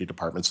public safety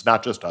departments,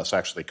 not just us,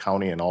 actually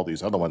county and all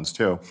these other ones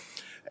too,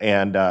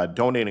 and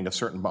donating a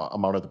certain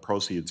amount of the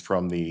proceeds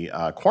from the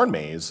corn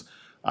maze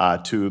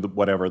to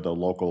whatever the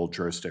local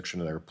jurisdiction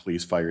of their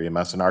police, fire,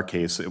 EMS. In our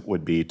case, it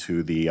would be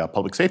to the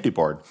Public Safety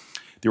Board.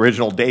 The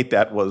original date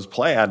that was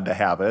planned to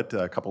have it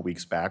a couple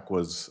weeks back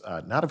was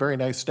not a very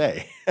nice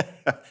day,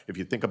 if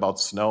you think about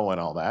snow and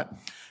all that.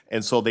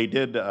 And so they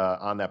did,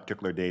 on that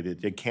particular day, they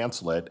did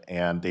cancel it,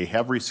 and they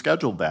have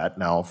rescheduled that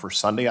now for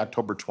Sunday,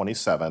 October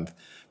 27th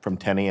from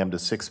 10 a.m. to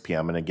 6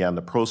 p.m. And again,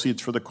 the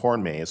proceeds for the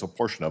corn maze, a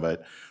portion of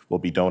it, will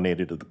be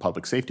donated to the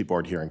Public Safety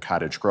Board here in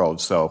Cottage Grove.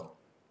 So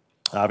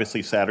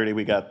obviously Saturday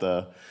we got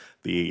the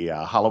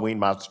Halloween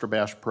Monster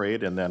Bash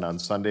Parade, and then on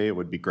Sunday it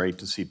would be great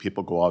to see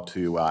people go out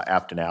to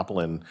Afton Apple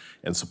and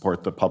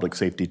support the public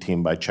safety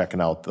team by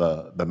checking out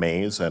the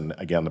maze, and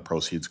again, the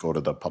proceeds go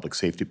to the Public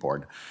Safety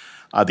Board.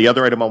 The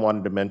other item I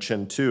wanted to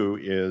mention too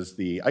is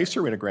the Ice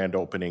Arena grand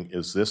opening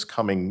is this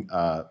coming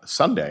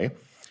Sunday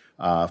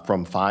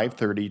from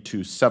 5:30 to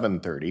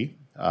 7:30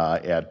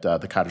 at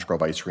the Cottage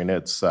Grove Ice Arena.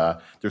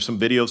 There's some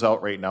videos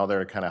out right now that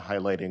are kind of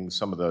highlighting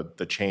some of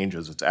the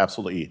changes. It's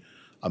absolutely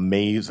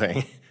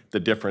amazing the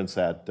difference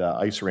that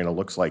Ice Arena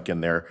looks like in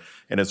there.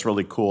 And it's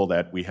really cool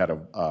that we had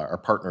our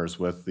partners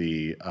with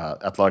the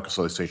Athletic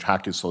Association,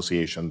 Hockey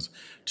Associations,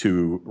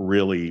 to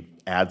really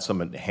add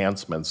some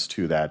enhancements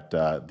to that,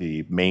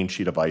 the main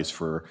sheet of ice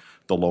for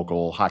the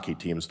local hockey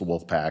teams, the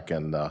Wolfpack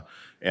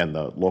and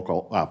the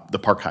local, the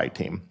Park High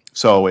team.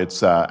 So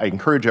I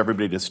encourage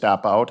everybody to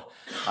stop out,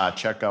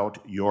 check out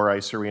your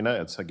Ice Arena.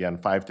 It's again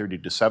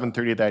 5:30 to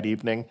 7:30 that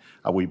evening.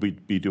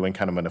 We'd be doing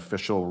kind of an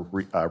official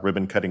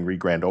ribbon cutting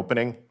grand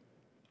opening.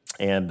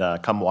 And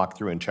come walk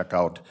through and check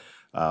out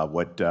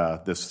what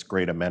this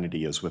great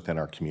amenity is within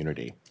our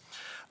community.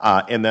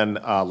 And then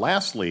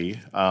lastly,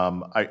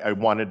 I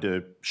wanted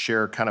to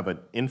share kind of an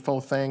info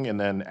thing and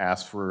then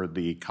ask for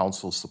the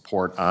council's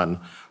support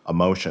on a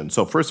motion.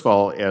 So first of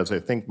all, as I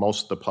think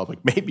most of the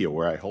public may be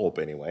aware, I hope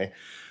anyway,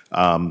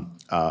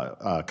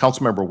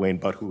 Councilmember Wayne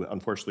Butt, who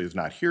unfortunately is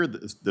not here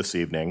this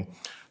evening,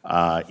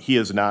 he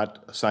is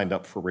not signed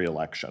up for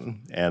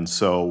re-election. And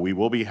so we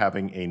will be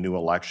having a new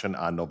election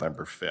on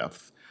November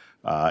 5th.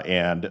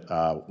 And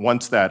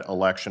once that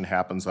election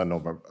happens on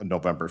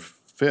November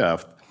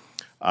 5th,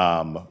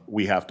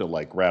 we have to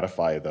like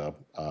ratify the,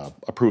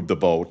 approve the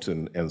vote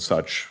and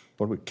such.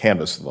 What do we,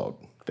 canvass the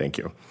vote? Thank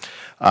you.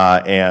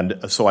 And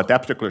so at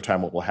that particular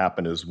time, what will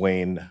happen is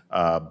Wayne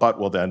Butt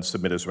will then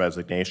submit his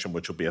resignation,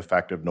 which will be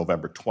effective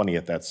November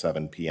 20th at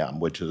 7 p.m.,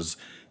 which is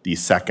the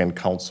second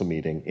council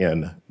meeting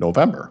in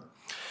November.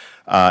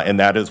 And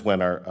that is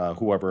when our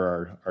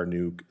whoever our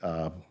new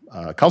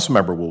council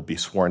member will be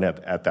sworn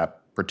at that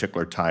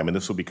particular time, and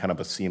this will be kind of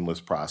a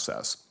seamless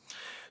process.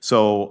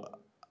 So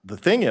the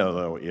thing,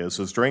 though, is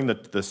during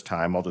this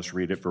time, I'll just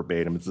read it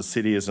verbatim, is the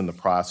city is in the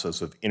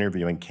process of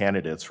interviewing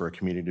candidates for a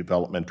community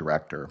development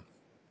director.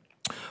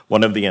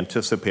 One of the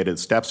anticipated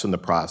steps in the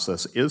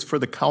process is for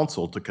the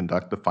council to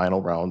conduct the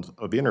final round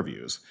of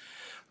interviews.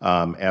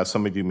 As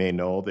some of you may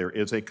know, there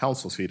is a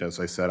council seat, as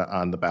I said,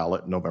 on the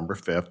ballot November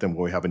 5th, and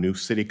we have a new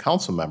city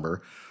council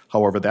member.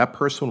 However, that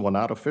person will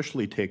not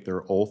officially take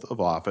their oath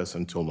of office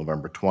until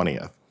November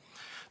 20th.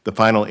 The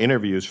final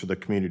interviews for the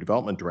community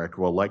development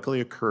director will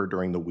likely occur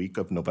during the week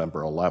of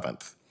November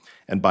 11th.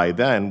 And by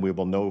then, we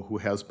will know who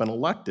has been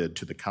elected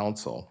to the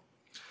council.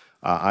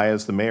 I,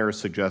 as the mayor,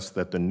 suggest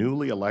that the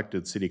newly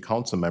elected city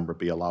council member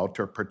be allowed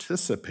to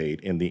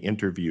participate in the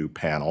interview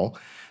panel,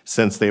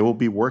 since they will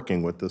be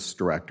working with this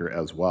director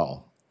as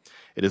well.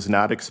 It is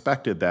not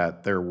expected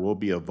that there will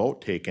be a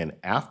vote taken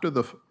after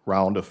the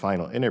round of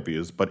final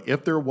interviews, but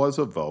if there was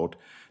a vote,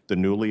 the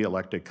newly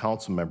elected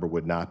council member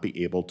would not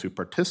be able to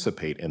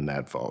participate in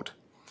that vote.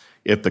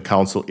 If the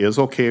council is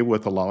okay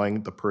with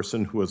allowing the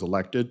person who is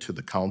elected to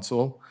the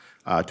council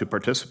to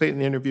participate in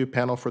the interview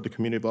panel for the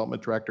community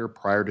development director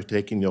prior to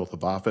taking the oath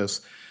of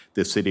office,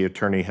 the city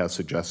attorney has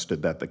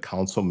suggested that the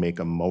council make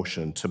a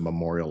motion to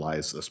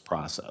memorialize this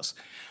process.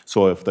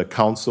 So if the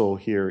council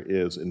here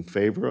is in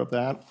favor of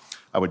that,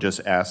 I would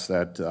just ask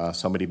that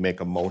somebody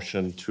make a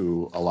motion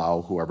to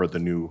allow whoever the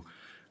new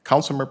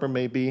council member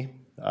may be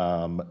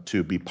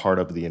to be part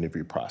of the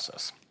interview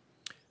process.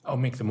 I'll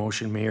make the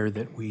motion, Mayor,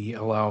 that we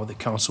allow the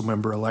council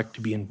member-elect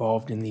to be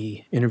involved in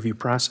the interview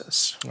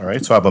process. All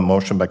right, so I have a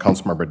motion by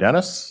Councilmember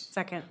Dennis.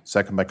 Second.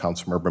 Second by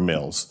Councilmember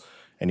Mills.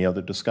 Any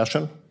other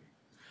discussion?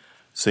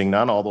 Seeing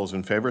none, all those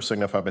in favor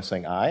signify by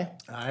saying aye.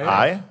 Aye.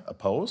 Aye.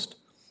 Opposed?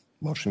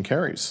 Motion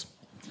carries.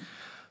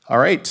 All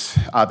right,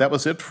 that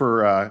was it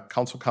for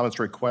council comments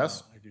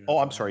requests. Oh,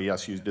 I'm sorry,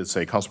 yes, you did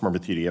say, Councilmember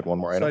Thiede, you had one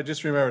more So I item?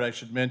 just remembered I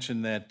should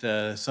mention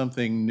that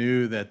something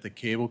new that the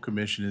Cable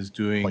Commission is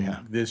doing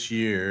this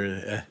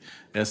year,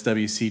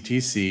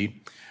 SWCTC,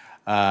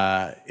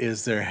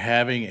 is they're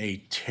having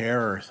a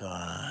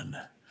terror-thon.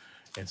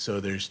 And so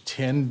there's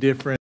 10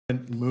 different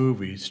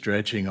movies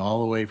stretching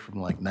all the way from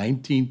like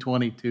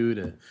 1922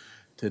 to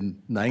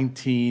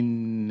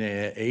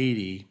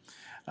 1980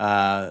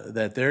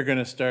 that they're going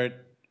to start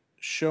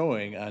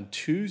showing on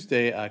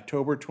Tuesday,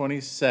 October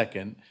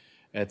 22nd,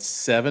 at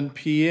 7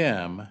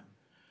 p.m.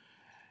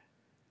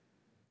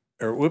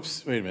 Or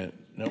whoops, wait a minute.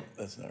 Nope,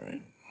 that's not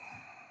right.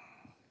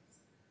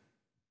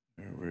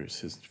 Where's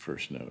his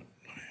first note?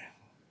 Okay.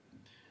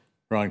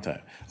 Wrong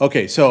time.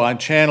 Okay, so on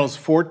channels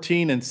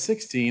 14 and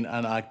 16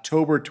 on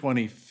October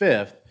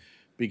 25th,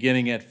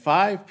 beginning at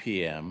 5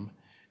 p.m.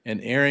 and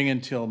airing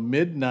until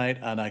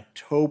midnight on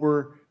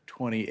October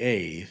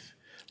 28th,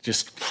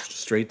 just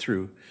straight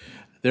through.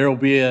 There will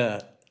be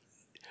then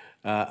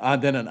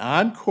an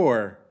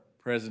encore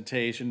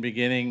presentation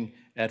beginning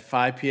at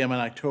 5 p.m. on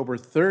October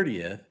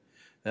 30th.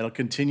 That'll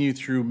continue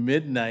through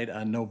midnight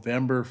on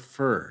November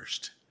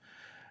 1st.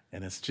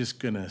 And it's just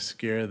going to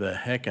scare the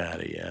heck out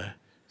of you,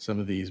 some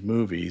of these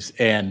movies.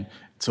 And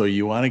so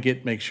you want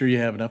to make sure you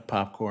have enough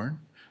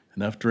popcorn,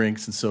 enough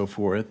drinks and so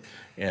forth,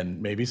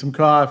 and maybe some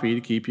coffee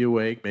to keep you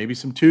awake, maybe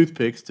some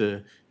toothpicks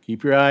to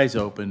keep your eyes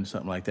open,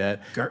 something like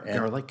that.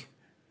 Garlic?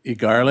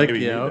 Garlic,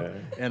 Maybe you know.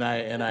 And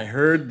I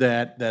heard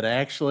that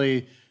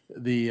actually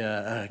the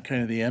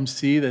kind of the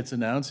MC that's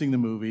announcing the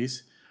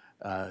movies,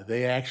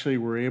 they actually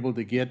were able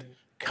to get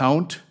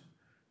Count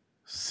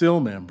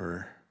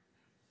Silmember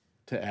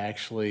to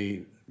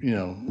actually,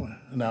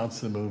 announce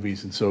the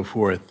movies and so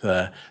forth.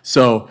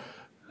 So,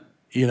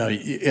 you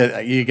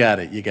got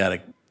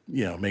to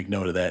make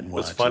note of that and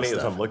watch. What's funny and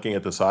is stuff. I'm looking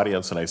at this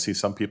audience and I see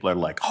some people are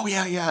like, oh,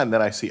 yeah, and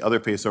then I see other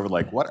faces over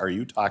like, what are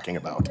you talking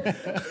about?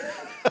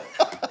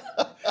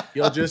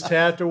 You'll just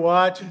have to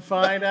watch and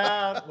find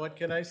out. What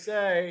can I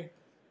say?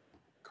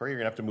 Corey, you're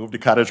gonna have to move to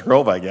Cottage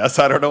Grove, I guess.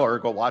 I don't know, or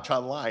go watch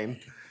online.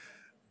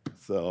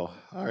 So,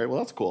 all right, well,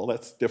 that's cool.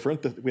 That's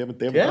different. They haven't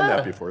done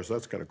that before, so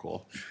that's kind of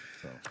cool.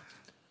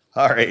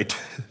 All right.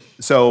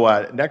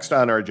 So next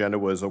on our agenda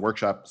was a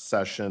workshop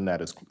session that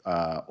is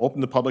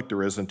open to the public.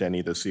 There isn't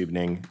any this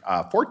evening.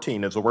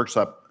 14 is a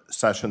workshop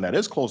session that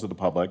is closed to the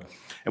public.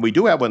 And we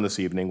do have one this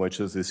evening, which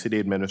is the city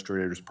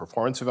administrator's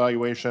performance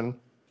evaluation.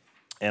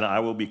 And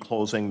I will be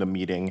closing the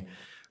meeting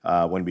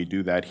when we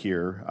do that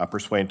here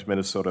pursuant to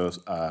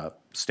Minnesota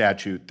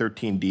statute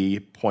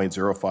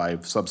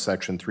 13D.05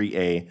 subsection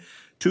 3A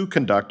to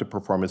conduct a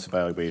performance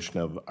evaluation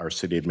of our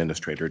city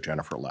administrator,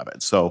 Jennifer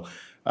Levitt. So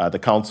the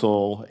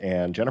council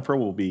and Jennifer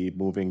will be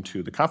moving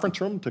to the conference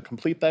room to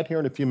complete that here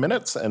in a few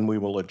minutes, and we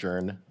will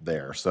adjourn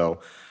there. So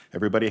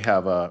everybody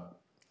have a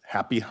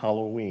happy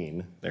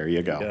Halloween. There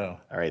you go. go.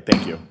 All right,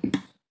 thank you.